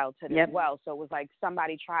their childhood as well. So it was like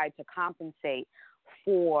somebody tried to compensate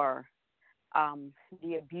for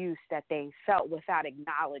the abuse that they felt without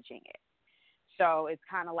acknowledging it. So it's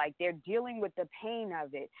kind of like they're dealing with the pain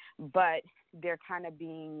of it, but they're kind of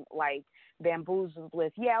being like bamboozled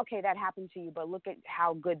with, okay, that happened to you, but look at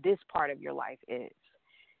how good this part of your life is.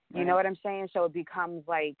 You know what I'm saying? So it becomes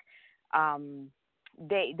like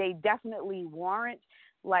they definitely warrant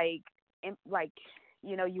you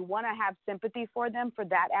want to have sympathy for them for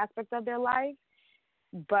that aspect of their life.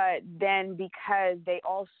 But then because they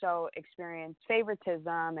also experience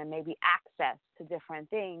favoritism and maybe access to different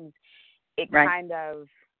things, it kind of,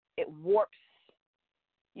 it warps,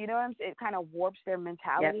 you know what I'm saying? It kind of warps their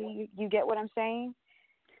mentality. You get what I'm saying?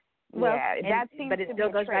 Well, that seems but it to still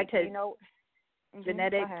be goes trait, back to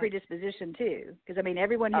genetic predisposition too. Because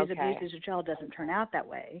everyone who's abused as a child doesn't turn out that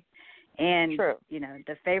way. And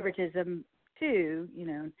the favoritism too.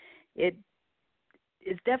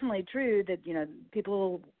 It's definitely true that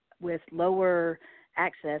people with lower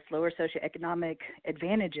access, lower socioeconomic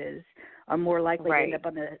advantages are more likely to end up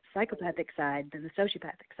on the psychopathic side than the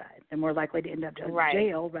sociopathic side. They're more likely to end up in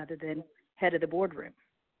jail rather than head of the boardroom.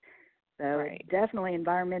 So definitely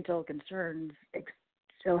environmental concerns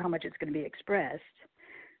show how much it's going to be expressed,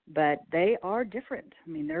 but they are different.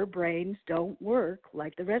 Their brains don't work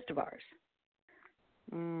like the rest of ours.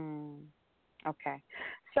 Okay.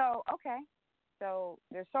 So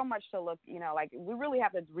there's so much to look, we really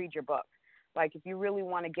have to read your book. Like, if you really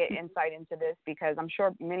want to get insight into this, because I'm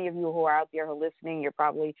sure many of you who are out there who are listening, you're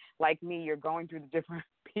probably like me, you're going through the different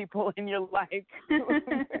people in your life.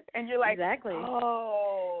 And you're like,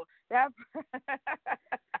 oh, that.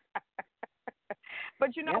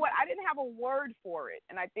 But you know what? I didn't have a word for it.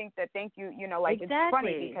 And I think that, thank you, it's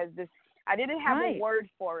funny because I didn't have a word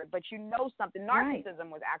for it, but something. Narcissism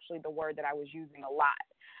was actually the word that I was using a lot,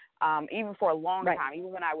 even for a long time,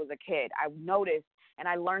 even when I was a kid. I noticed and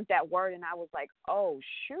I learned that word and I was like, oh,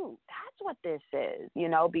 shoot, that's what this is,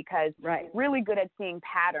 because really good at seeing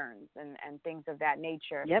patterns and things of that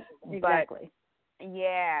nature. Yep, exactly.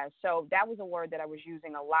 But, so that was a word that I was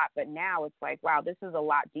using a lot, but now it's like, wow, this is a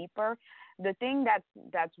lot deeper. The thing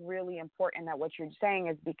that's really important that what you're saying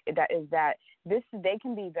is that they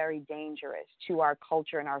can be very dangerous to our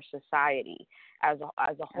culture and our society as a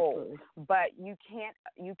whole. Absolutely. But you can't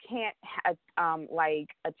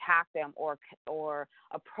attack them or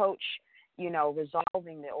approach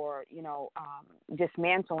resolving it or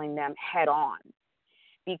dismantling them head on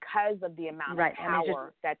because of the amount of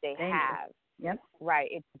power that they have. Yep. Right.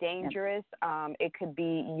 It's dangerous. Yep. It could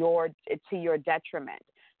be to your detriment.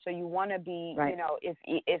 So you want to be,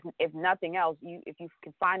 if nothing else, if you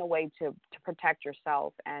can find a way to protect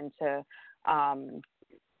yourself and to,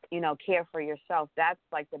 care for yourself, that's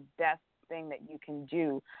like the best thing that you can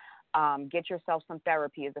do. Get yourself some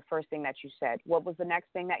therapy is the first thing that you said. What was the next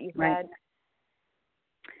thing that you said?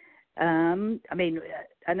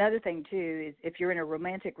 Another thing too is if you're in a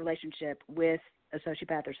romantic relationship with a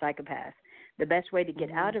sociopath or psychopath, the best way to get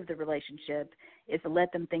out of the relationship is to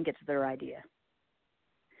let them think it's their idea.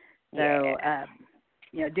 So,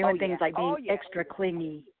 doing things like being extra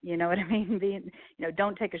clingy, you know what I mean? Being,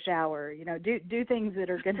 don't take a shower, do things that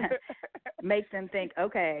are going to make them think,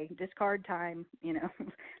 okay, discard time,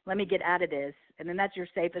 let me get out of this. And then that's your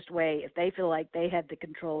safest way if they feel like they have the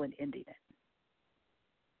control in ending it.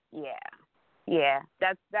 Yeah.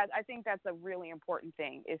 I think that's a really important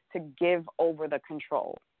thing is to give over the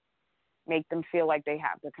control. Make them feel like they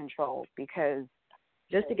have the control because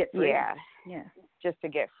just to get free. Yeah. Just to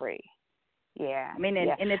get free. Yeah.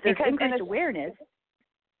 And if there's increased awareness,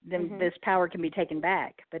 then this power can be taken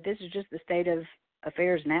back. But this is just the state of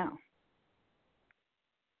affairs now.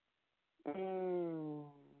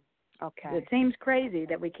 Okay. It seems crazy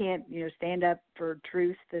that we can't, stand up for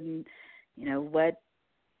truth and, what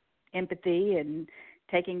empathy and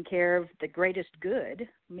taking care of the greatest good.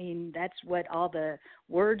 I mean, that's what all the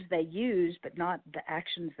words they use, but not the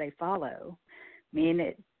actions they follow. I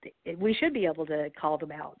mean, we should be able to call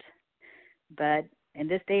them out. But in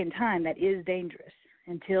this day and time, that is dangerous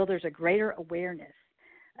until there's a greater awareness.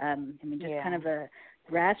 Just kind of a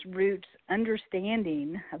grassroots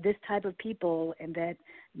understanding of this type of people, and that,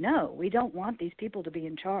 no, we don't want these people to be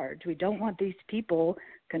in charge. We don't want these people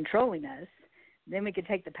controlling us. Then we could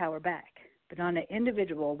take the power back. But on an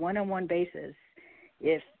individual, one-on-one basis,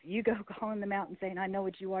 if you go calling them out and saying, I know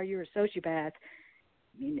what you are, you're a sociopath,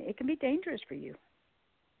 I mean, it can be dangerous for you.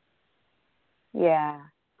 Yeah.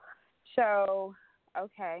 So,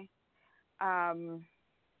 okay.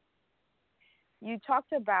 You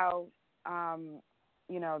talked about,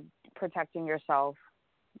 protecting yourself,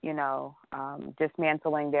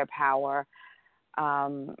 dismantling their power.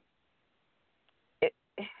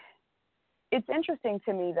 It's interesting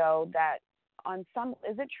to me, though, that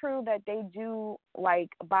is it true that they do,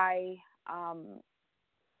 by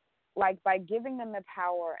giving them the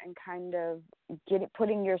power and kind of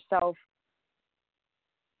putting yourself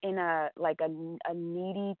in a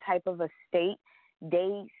needy type of a state,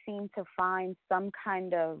 they seem to find some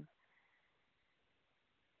kind of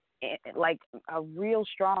a real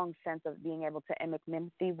strong sense of being able to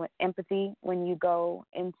empathy when you go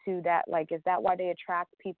into that. Is that why they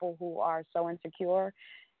attract people who are so insecure?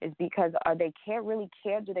 Is because really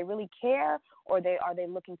care? Do they really care, or are they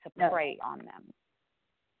looking to prey on them?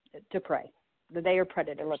 To prey. They are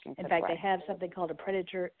predators. In fact, prey. They have something called a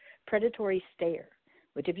predatory stare,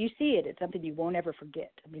 which if you see it, it's something you won't ever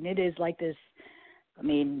forget. I mean, it is like this,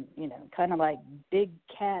 kind of like big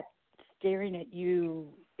cat staring at you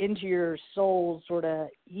into your soul sort of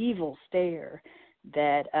evil stare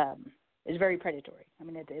that is very predatory. I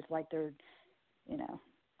mean, it's like they're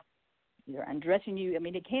undressing you. I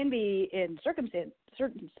mean, it can be in certain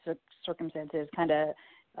circumstances kind of,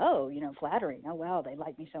 flattering. Oh, wow, they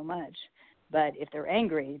like me so much. But if they're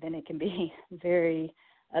angry, then it can be very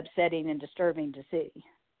upsetting and disturbing to see.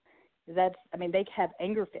 They have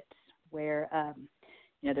anger fits where,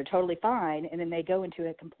 they're totally fine, and then they go into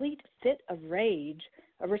a complete fit of rage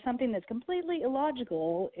over something that's completely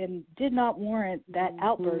illogical and did not warrant that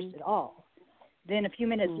outburst at all. Then a few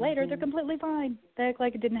minutes later, they're completely fine. They act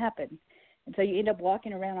like it didn't happen. And so you end up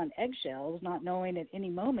walking around on eggshells, not knowing at any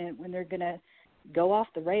moment when they're going to go off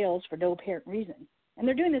the rails for no apparent reason. And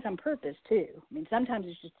they're doing this on purpose, too. I mean, sometimes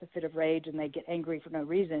it's just a fit of rage and they get angry for no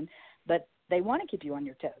reason, but they want to keep you on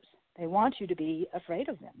your toes. They want you to be afraid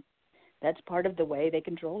of them. That's part of the way they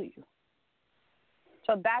control you.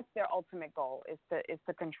 So that's their ultimate goal, is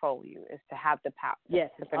to control you, is to have the power. Yes,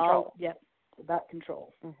 it's control. It's about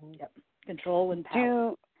control. Mm-hmm. Yep, control and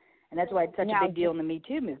power. And that's why it's such a big deal in the Me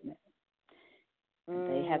Too movement.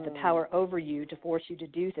 They have the power over you to force you to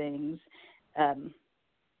do things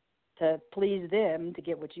to please them to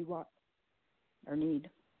get what you want or need.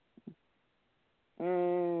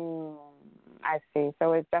 I see.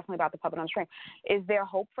 So it's definitely about the puppet on the string. Is there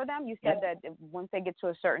hope for them? You said that once they get to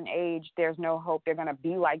a certain age, there's no hope. They're going to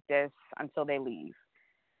be like this until they leave,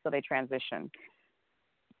 so they transition.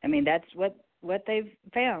 I mean, that's what they've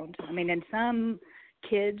found. I mean, in some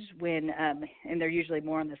kids, when and they're usually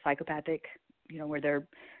more on the psychopathic, where they're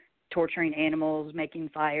torturing animals, making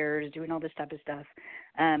fires, doing all this type of stuff.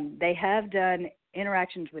 They have done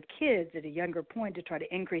interactions with kids at a younger point to try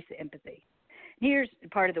to increase the empathy. Here's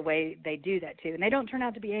part of the way they do that, too. And they don't turn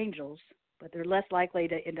out to be angels, but they're less likely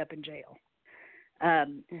to end up in jail.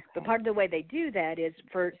 But part of the way they do that is,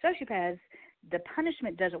 for sociopaths, the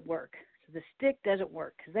punishment doesn't work. So the stick doesn't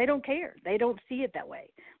work because they don't care. They don't see it that way.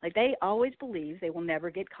 Like, they always believe they will never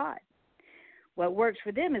get caught. What works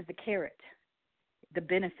for them is the carrot, the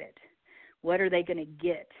benefit. What are they going to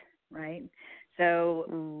get, right? So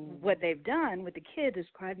what they've done with the kids is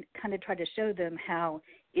kind of try to show them how,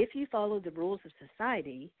 if you follow the rules of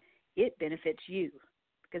society, it benefits you,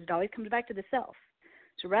 because it always comes back to the self.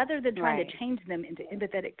 So rather than trying to change them into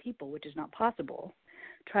empathetic people, which is not possible,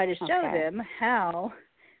 try to show them how,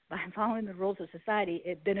 by following the rules of society,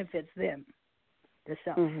 it benefits them, the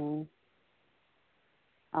self. Mm-hmm.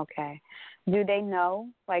 Okay. Do they know,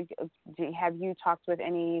 have you talked with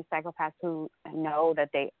any psychopaths who know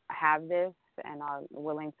that they have this and are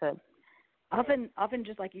willing to? Often,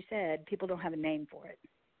 just like you said, people don't have a name for it.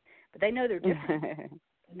 But they know they're different.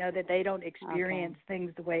 They know that they don't experience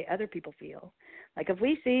things the way other people feel. Like if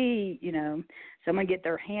we see, someone get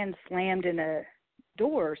their hand slammed in a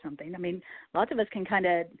door or something, I mean, lots of us can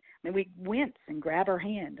we wince and grab our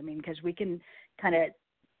hand, because we can kind of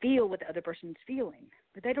feel what the other person's feeling.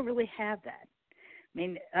 But they don't really have that.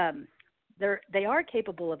 they are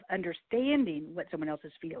capable of understanding what someone else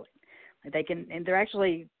is feeling. Like they can, and they're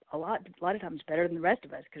actually a lot of times better than the rest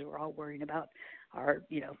of us because we're all worrying about our,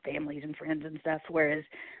 families and friends and stuff. Whereas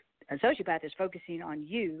a sociopath is focusing on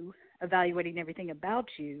you, evaluating everything about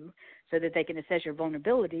you so that they can assess your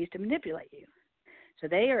vulnerabilities to manipulate you. So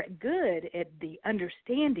they are good at the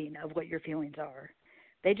understanding of what your feelings are.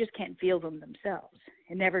 They just can't feel them themselves.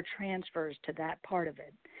 It never transfers to that part of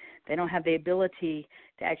it. They don't have the ability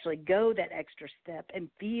to actually go that extra step and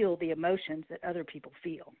feel the emotions that other people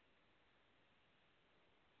feel.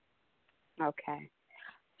 Okay.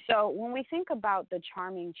 So when we think about the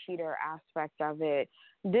charming cheater aspect of it,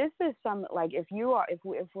 this is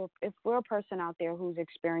if we're a person out there who's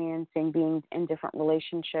experiencing being in different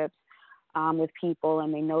relationships with people,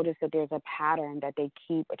 and they notice that there's a pattern that they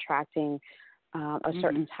keep attracting a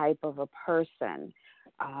certain type of a person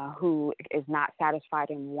who is not satisfied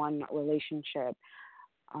in one relationship.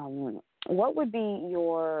 What would be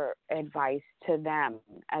your advice to them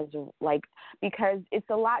because it's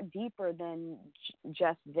a lot deeper than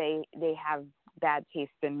just they have bad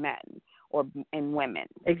taste in men or in women.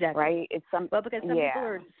 Exactly. Right? Because some people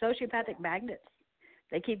are sociopathic magnets.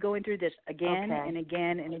 They keep going through this again and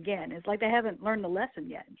again and again. It's like they haven't learned the lesson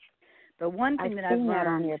yet. But one thing I've seen learned that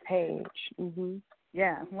on your page. Mm-hmm.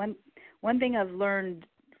 Yeah, one thing I've learned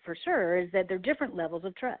for sure is that there are different levels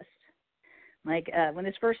of trust. Like when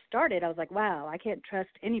this first started, I was like, wow, I can't trust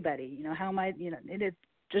anybody. How am I, it is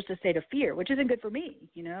just a state of fear, which isn't good for me,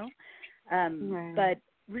 Right. But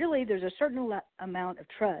really there's a certain amount of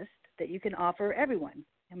trust that you can offer everyone.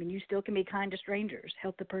 I mean, you still can be kind to strangers,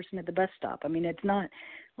 help the person at the bus stop. I mean, it's not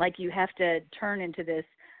like you have to turn into this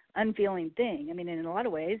unfeeling thing. I mean, in a lot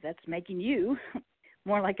of ways, that's making you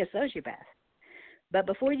more like a sociopath. But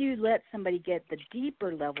before you let somebody get the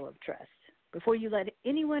deeper level of trust, before you let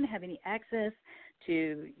anyone have any access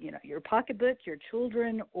to, your pocketbook, your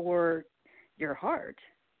children, or your heart,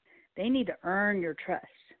 they need to earn your trust.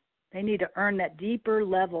 They need to earn that deeper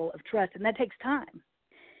level of trust, and that takes time.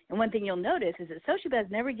 And one thing you'll notice is that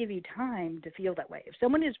sociopaths never give you time to feel that way. If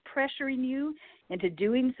someone is pressuring you into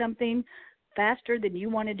doing something faster than you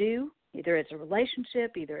want to do, either it's a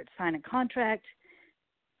relationship, either it's sign a contract,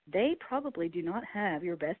 they probably do not have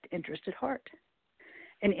your best interest at heart.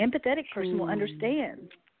 An empathetic person will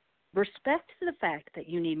understand, respect the fact that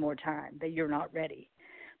you need more time, that you're not ready.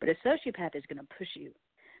 But a sociopath is going to push you.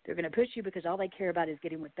 They're going to push you because all they care about is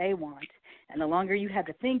getting what they want. And the longer you have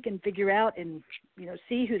to think and figure out and,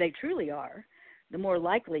 see who they truly are, the more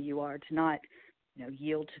likely you are to not,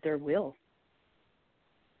 yield to their will.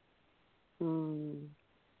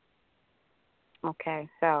 Okay,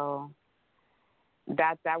 so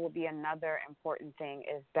that would be another important thing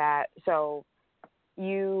is that, so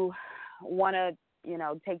you want to,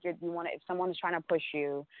 if someone is trying to push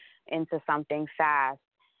you into something fast,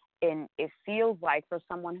 and it feels like for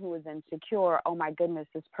someone who is insecure, oh my goodness,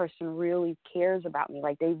 this person really cares about me.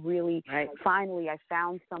 Like they really, finally, I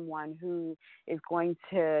found someone who is going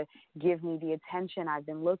to give me the attention I've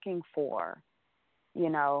been looking for.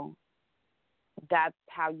 That's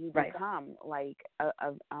how you become like a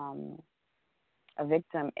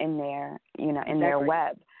victim in their, in their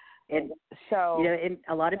web. And so, and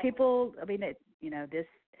a lot of people, I mean, this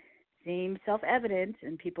seems self-evident,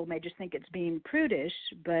 and people may just think it's being prudish,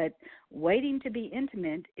 but waiting to be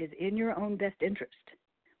intimate is in your own best interest.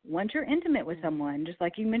 Once you're intimate with someone, just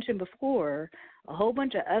like you mentioned before, a whole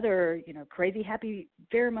bunch of other, crazy happy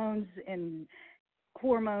pheromones and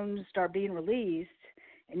hormones start being released,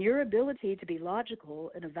 and your ability to be logical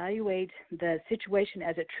and evaluate the situation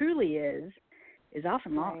as it truly is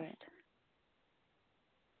often lost.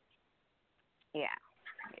 Yeah.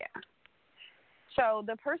 So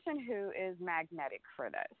the person who is magnetic for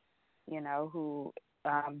this, who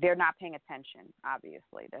they're not paying attention,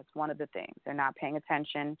 obviously. That's one of the things. They're not paying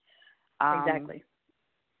attention. Exactly.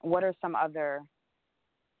 What are some other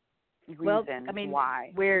reasons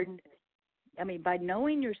why? By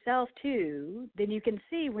knowing yourself, too, then you can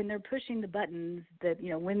see when they're pushing the buttons that,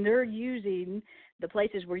 when they're using the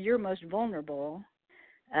places where you're most vulnerable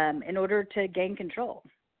in order to gain control.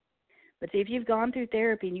 But see, if you've gone through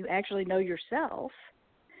therapy and you actually know yourself,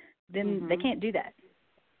 then they can't do that.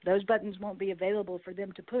 Those buttons won't be available for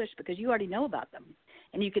them to push because you already know about them.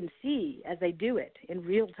 And you can see as they do it in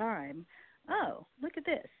real time, oh, look at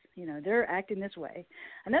this. They're acting this way.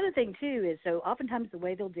 Another thing, too, is so oftentimes the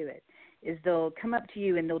way they'll do it is they'll come up to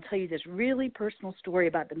you and they'll tell you this really personal story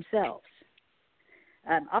about themselves.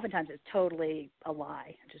 Oftentimes it's totally a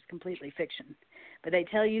lie, just completely fiction. But they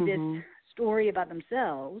tell you this story about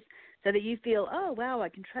themselves so that you feel, oh, wow, I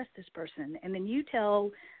can trust this person. And then you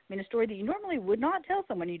tell, a story that you normally would not tell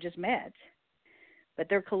someone you just met. But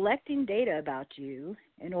they're collecting data about you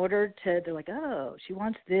in order to, they're like, oh, she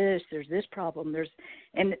wants this, there's this problem,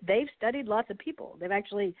 and they've studied lots of people. They've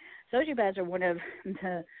actually, sociopaths are one of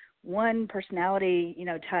the one personality,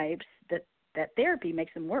 types that therapy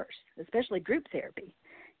makes them worse, especially group therapy,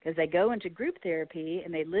 because they go into group therapy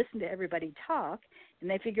and they listen to everybody talk and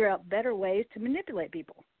they figure out better ways to manipulate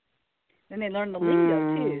people. Then they learn the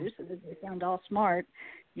lingo too, so that they sound all smart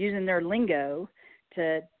using their lingo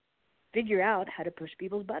to figure out how to push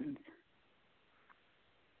people's buttons.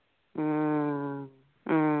 And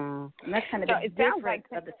that's kind of the difference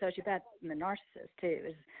of the sociopath and the narcissist, too.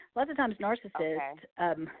 Is lots of times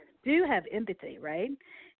narcissists do have empathy, right?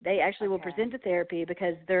 They actually will present to therapy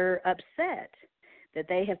because they're upset that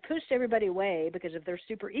they have pushed everybody away because of their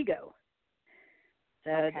super ego.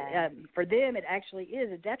 So for them, it actually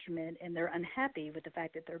is a detriment, and they're unhappy with the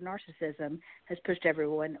fact that their narcissism has pushed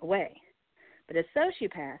everyone away. But a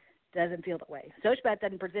sociopath doesn't feel that way. A sociopath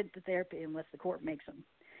doesn't present to therapy unless the court makes them.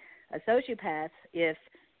 A sociopath, if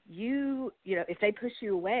if they push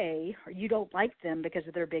you away or you don't like them because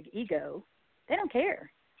of their big ego, they don't care.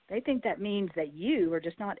 They think that means that you are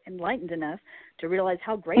just not enlightened enough to realize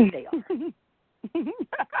how great they are.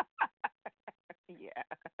 Yeah.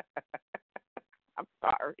 I'm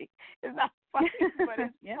sorry. It's not funny, but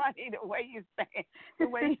it's funny the way you say it. The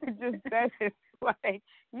way you just said it. Like,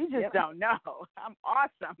 you just don't know. I'm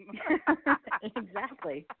awesome.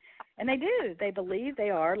 Exactly. And they do. They believe they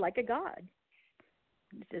are like a god.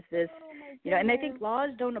 It's just this, and they think laws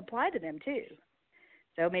don't apply to them, too.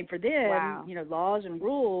 So, for them, laws and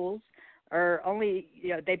rules are only,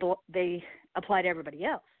 they apply to everybody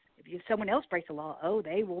else. If someone else breaks a law,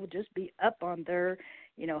 they will just be up on their,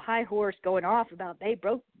 high horse going off about they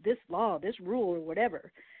broke this law, this rule, or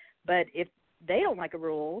whatever. But if they don't like a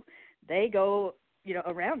rule, they go,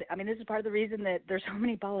 around it. This is part of the reason that there's so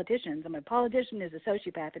many politicians. A politician is a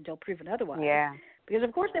sociopath until proven otherwise. Yeah. Because,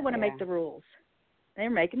 of course, they want to make the rules.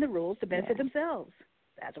 They're making the rules to benefit themselves.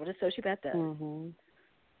 That's what a sociopath does. Mm-hmm.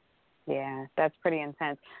 Yeah, that's pretty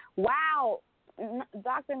intense. Wow.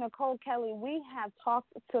 Dr. Nicole Kelly, we have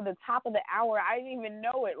talked to the top of the hour. I didn't even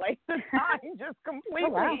know it. Like, the time just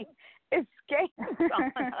completely escaped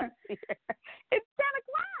on us here. It's 10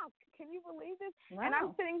 o'clock. Can you believe it? Wow. And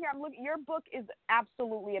I'm sitting here, I'm looking, your book is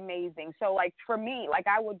absolutely amazing. So, for me,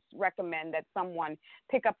 I would recommend that someone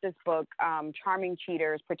pick up this book, Charming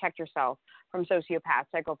Cheaters, Protect Yourself from Sociopaths,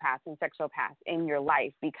 Psychopaths, and Sexopaths in Your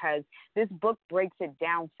Life, because this book breaks it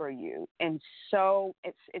down for you. And so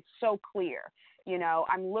it's so clear.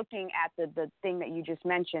 I'm looking at the thing that you just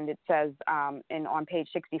mentioned. It says on page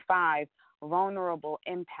 65, vulnerable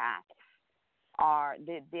empaths are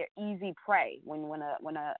they're easy prey when a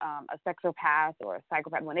sexopath or a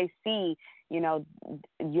psychopath, when they see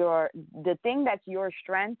the thing that's your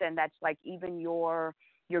strength and that's even your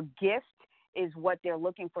gift is what they're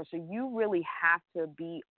looking for. So you really have to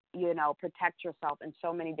be protect yourself in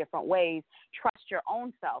so many different ways, trust your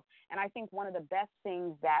own self. And I think one of the best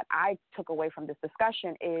things that I took away from this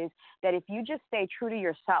discussion is that if you just stay true to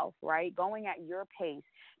yourself, right, going at your pace,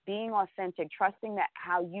 being authentic, trusting that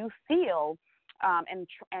how you feel, and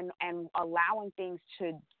allowing things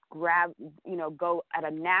to go at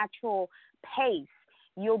a natural pace,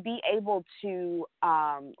 you'll be able to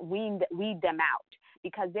weed them out,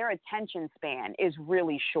 because their attention span is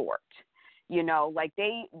really short. They're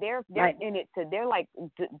in it to, they're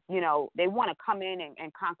they want to come in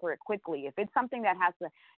and conquer it quickly. If it's something that has to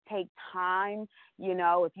take time,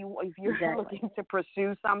 if you're looking to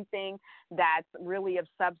pursue something that's really of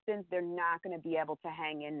substance, they're not going to be able to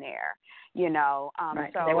hang in there, So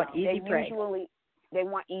they want easy prey. They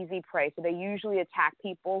want easy prey. So they usually attack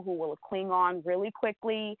people who will cling on really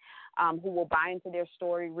quickly, who will buy into their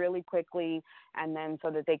story really quickly, and then so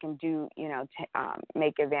that they can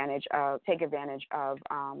take advantage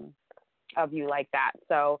of you like that.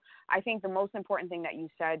 So I think the most important thing that you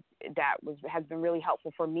said that has been really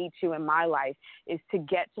helpful for me too in my life is to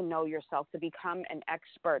get to know yourself, to become an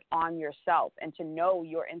expert on yourself, and to know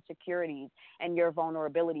your insecurities and your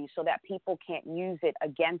vulnerabilities so that people can't use it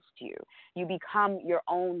against you. You become your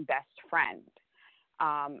own best friend.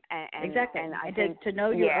 Exactly. And I think to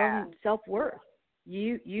know your own self-worth.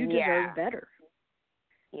 You deserve better.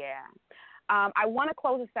 Yeah. I want to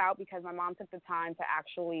close this out because my mom took the time to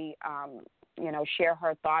actually, share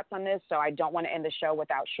her thoughts on this. So I don't want to end the show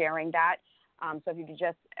without sharing that. So if you could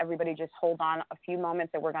everybody just hold on a few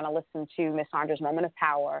moments, that we're going to listen to Miss Sandra's Moment of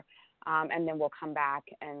Power. And then we'll come back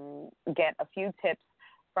and get a few tips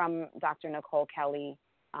from Dr. Nicole Kelly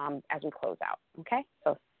as we close out. Okay?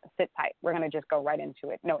 So sit tight. We're going to just go right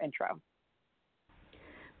into it. No intro.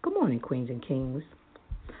 Good morning, queens and kings.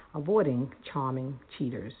 Avoiding charming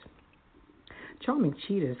cheaters. Charming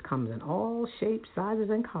cheaters comes in all shapes, sizes,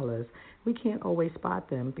 and colors. We can't always spot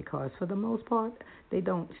them because, for the most part, they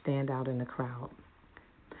don't stand out in the crowd.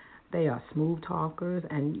 They are smooth talkers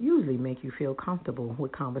and usually make you feel comfortable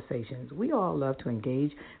with conversations. We all love to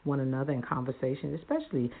engage one another in conversation,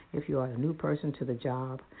 especially if you are a new person to the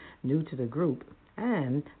job, new to the group,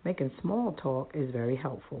 and making small talk is very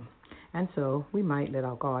helpful. And so we might let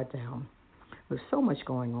our guard down. With so much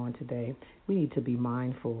going on today, we need to be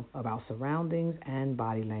mindful of our surroundings and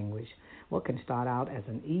body language. What can start out as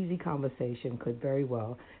an easy conversation could very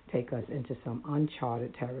well take us into some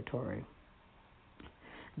uncharted territory.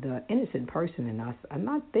 The innocent person in us are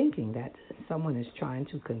not thinking that someone is trying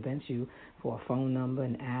to convince you for a phone number,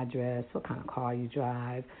 an address, what kind of car you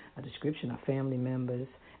drive, a description of family members,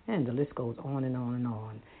 and the list goes on and on and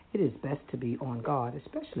on. It is best to be on guard,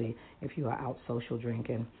 especially if you are out social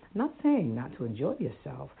drinking. Not saying not to enjoy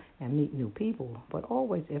yourself and meet new people, but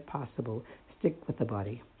always, if possible, stick with a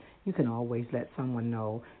buddy. You can always let someone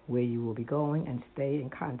know where you will be going and stay in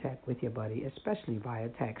contact with your buddy, especially via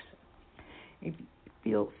text. If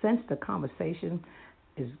you sense the conversation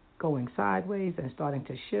is going sideways and starting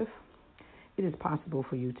to shift, it is possible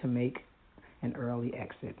for you to make an early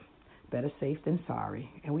exit. Better safe than sorry.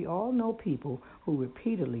 And we all know people who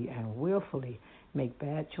repeatedly and willfully make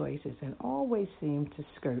bad choices and always seem to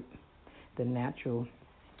skirt the natural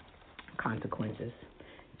consequences.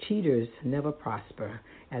 Cheaters never prosper,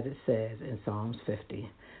 as it says in Psalms 50.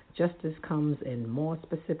 Justice comes in more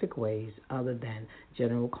specific ways other than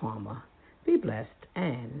general karma. Be blessed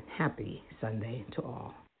and happy Sunday to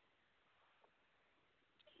all.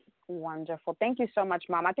 Wonderful. Thank you so much,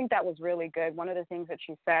 Mom. I think that was really good. One of the things that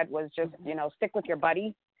she said was just, stick with your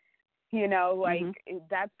buddy.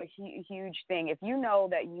 That's a huge thing. If you know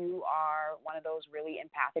that you are one of those really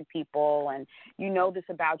empathic people and you know this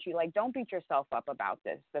about you, don't beat yourself up about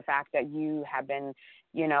this. The fact that you have been,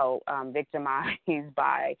 victimized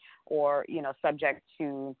by or, subject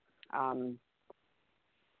to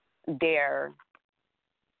their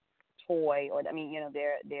toy or,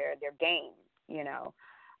 their game,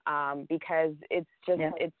 because it's just,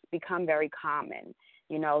 it's become very common.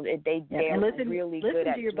 They're really good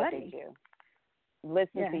at what they do.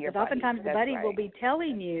 Listen to your buddy. Oftentimes the buddy right. will be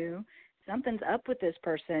telling you something's up with this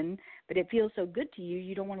person, but it feels so good to you,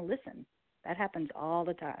 you don't want to listen. That happens all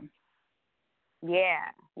the time. Yeah.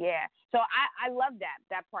 So I love that.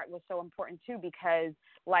 That part was so important too, because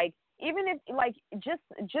even if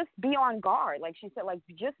just be on guard, like she said,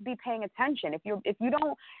 just be paying attention. If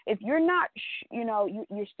you're not,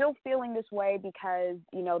 you're still feeling this way because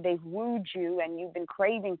they've wooed you and you've been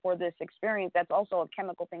craving for this experience. That's also a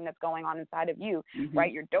chemical thing that's going on inside of you,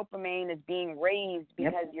 right? Your dopamine is being raised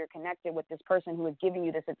because you're connected with this person who is giving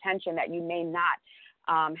you this attention that you may not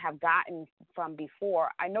have gotten from before.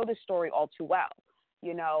 I know this story all too well.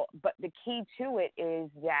 But the key to it is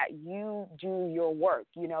that you do your work,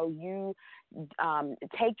 you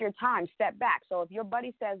take your time, step back. So if your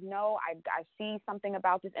buddy says, no, I see something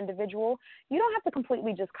about this individual, you don't have to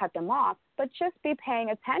completely just cut them off, but just be paying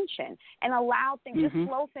attention and allow things, just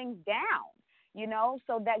slow things down,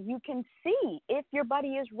 so that you can see if your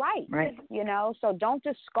buddy is right. So don't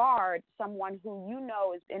discard someone who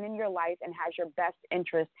is in your life and has your best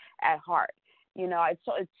interest at heart.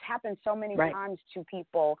 It's happened so many times to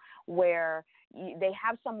people where they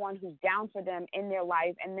have someone who's down for them in their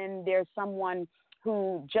life, and then there's someone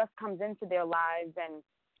who just comes into their lives and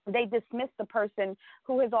they dismiss the person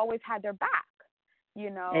who has always had their back.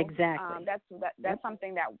 Exactly. That's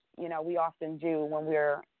something that we often do when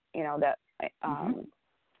we're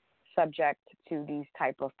subject to these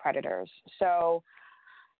type of predators. So.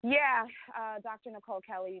 Yeah, Dr. Nicole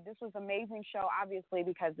Kelly, this was an amazing show, obviously,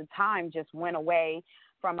 because the time just went away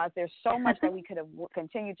from us. There's so much that we could have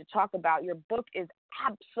continued to talk about. Your book is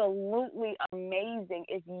absolutely amazing.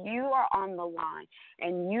 If you are on the line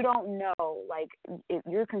and you don't know, if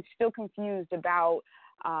you're still confused about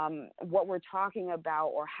what we're talking about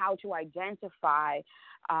or how to identify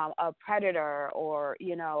a predator or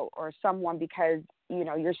someone because,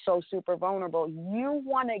 you're so super vulnerable, you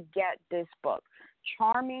want to get this book.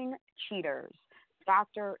 Charming Cheaters,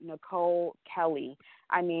 Dr. Nicole Kelly.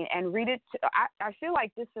 And read it. I feel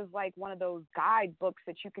like this is like one of those guidebooks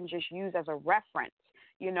that you can just use as a reference.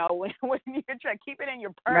 When you're trying to keep it in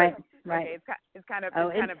your purse. Right. Okay, it's kind of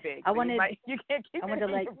big. I wanted, you can't keep it in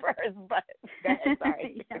your purse, but go ahead,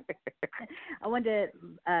 sorry. I wanted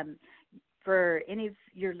to, for any of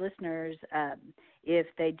your listeners, if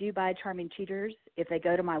they do buy Charming Cheaters, if they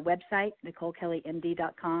go to my website,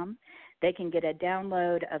 NicoleKellyMD.com, they can get a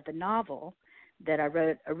download of the novel that I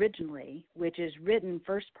wrote originally, which is written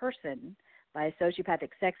first person by a sociopathic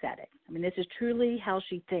sex addict. I mean, this is truly how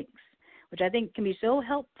she thinks, which I think can be so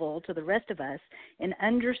helpful to the rest of us in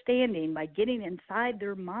understanding by getting inside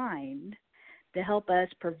their mind to help us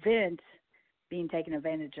prevent being taken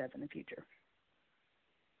advantage of in the future.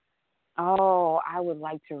 Oh, I would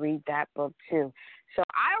like to read that book too. So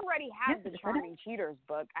I already have the Charming Cheaters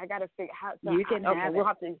book. I got to figure out. So you can have we'll it.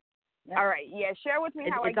 have to. Yep. All right. Yeah. Share with me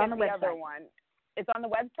how I get the other one. It's on the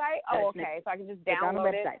website? Oh, okay. So I can just download it? It's on the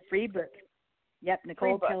website. Free book. Yep.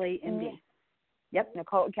 Nicole Kelly, MD. Mm-hmm. Yep.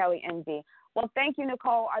 Nicole Kelly, MD. Well, thank you,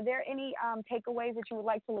 Nicole. Are there any takeaways that you would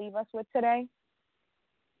like to leave us with today?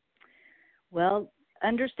 Well,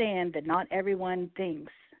 understand that not everyone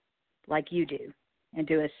thinks like you do, and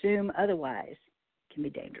to assume otherwise can be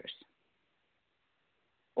dangerous.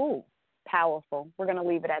 Ooh, powerful. We're going to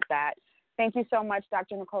leave it at that. Thank you so much,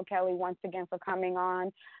 Dr. Nicole Kelly, once again for coming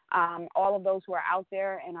on. All of those who are out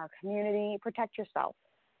there in our community, protect yourself.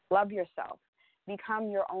 Love yourself. Become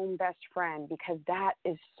your own best friend, because that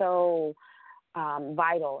is so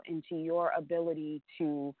vital into your ability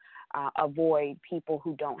to avoid people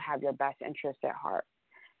who don't have your best interests at heart.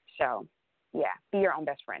 So, yeah, be your own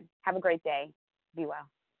best friend. Have a great day. Be well.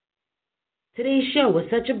 Today's show was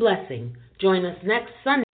such a blessing. Join us next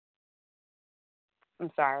Sunday. I'm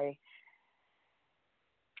sorry.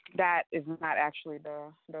 That is not actually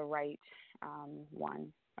the right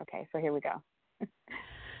one. Okay, so here we go.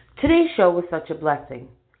 Today's show was such a blessing.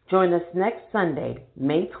 Join us next Sunday,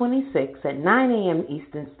 May 26th at 9 a.m.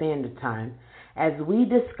 Eastern Standard Time as we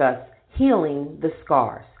discuss healing the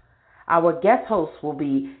scars. Our guest hosts will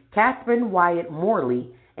be Catherine Wyatt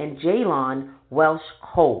Morley and Jaylon Welsh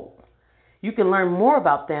Cole. You can learn more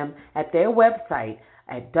about them at their website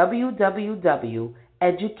at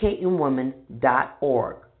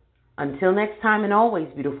www.educatingwomen.org. Until next time, and always,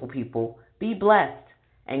 beautiful people, be blessed.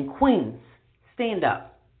 And queens, stand up.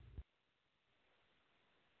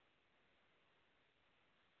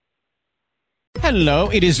 Hello,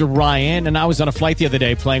 it is Ryan, and I was on a flight the other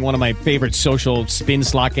day playing one of my favorite social spin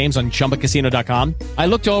slot games on ChumbaCasino.com. I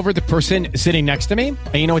looked over at the person sitting next to me,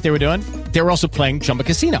 and you know what they were doing? They were also playing Chumba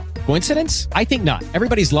Casino. Coincidence? I think not.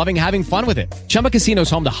 Everybody's loving having fun with it. Chumba Casino is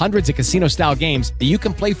home to hundreds of casino-style games that you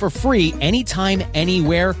can play for free anytime,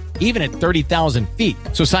 anywhere, even at 30,000 feet.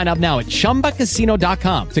 So sign up now at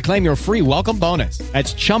ChumbaCasino.com to claim your free welcome bonus.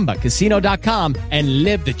 That's ChumbaCasino.com and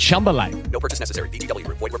live the Chumba life. No purchase necessary. VGW.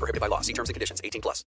 Void where prohibited by law. See terms and conditions. 18+.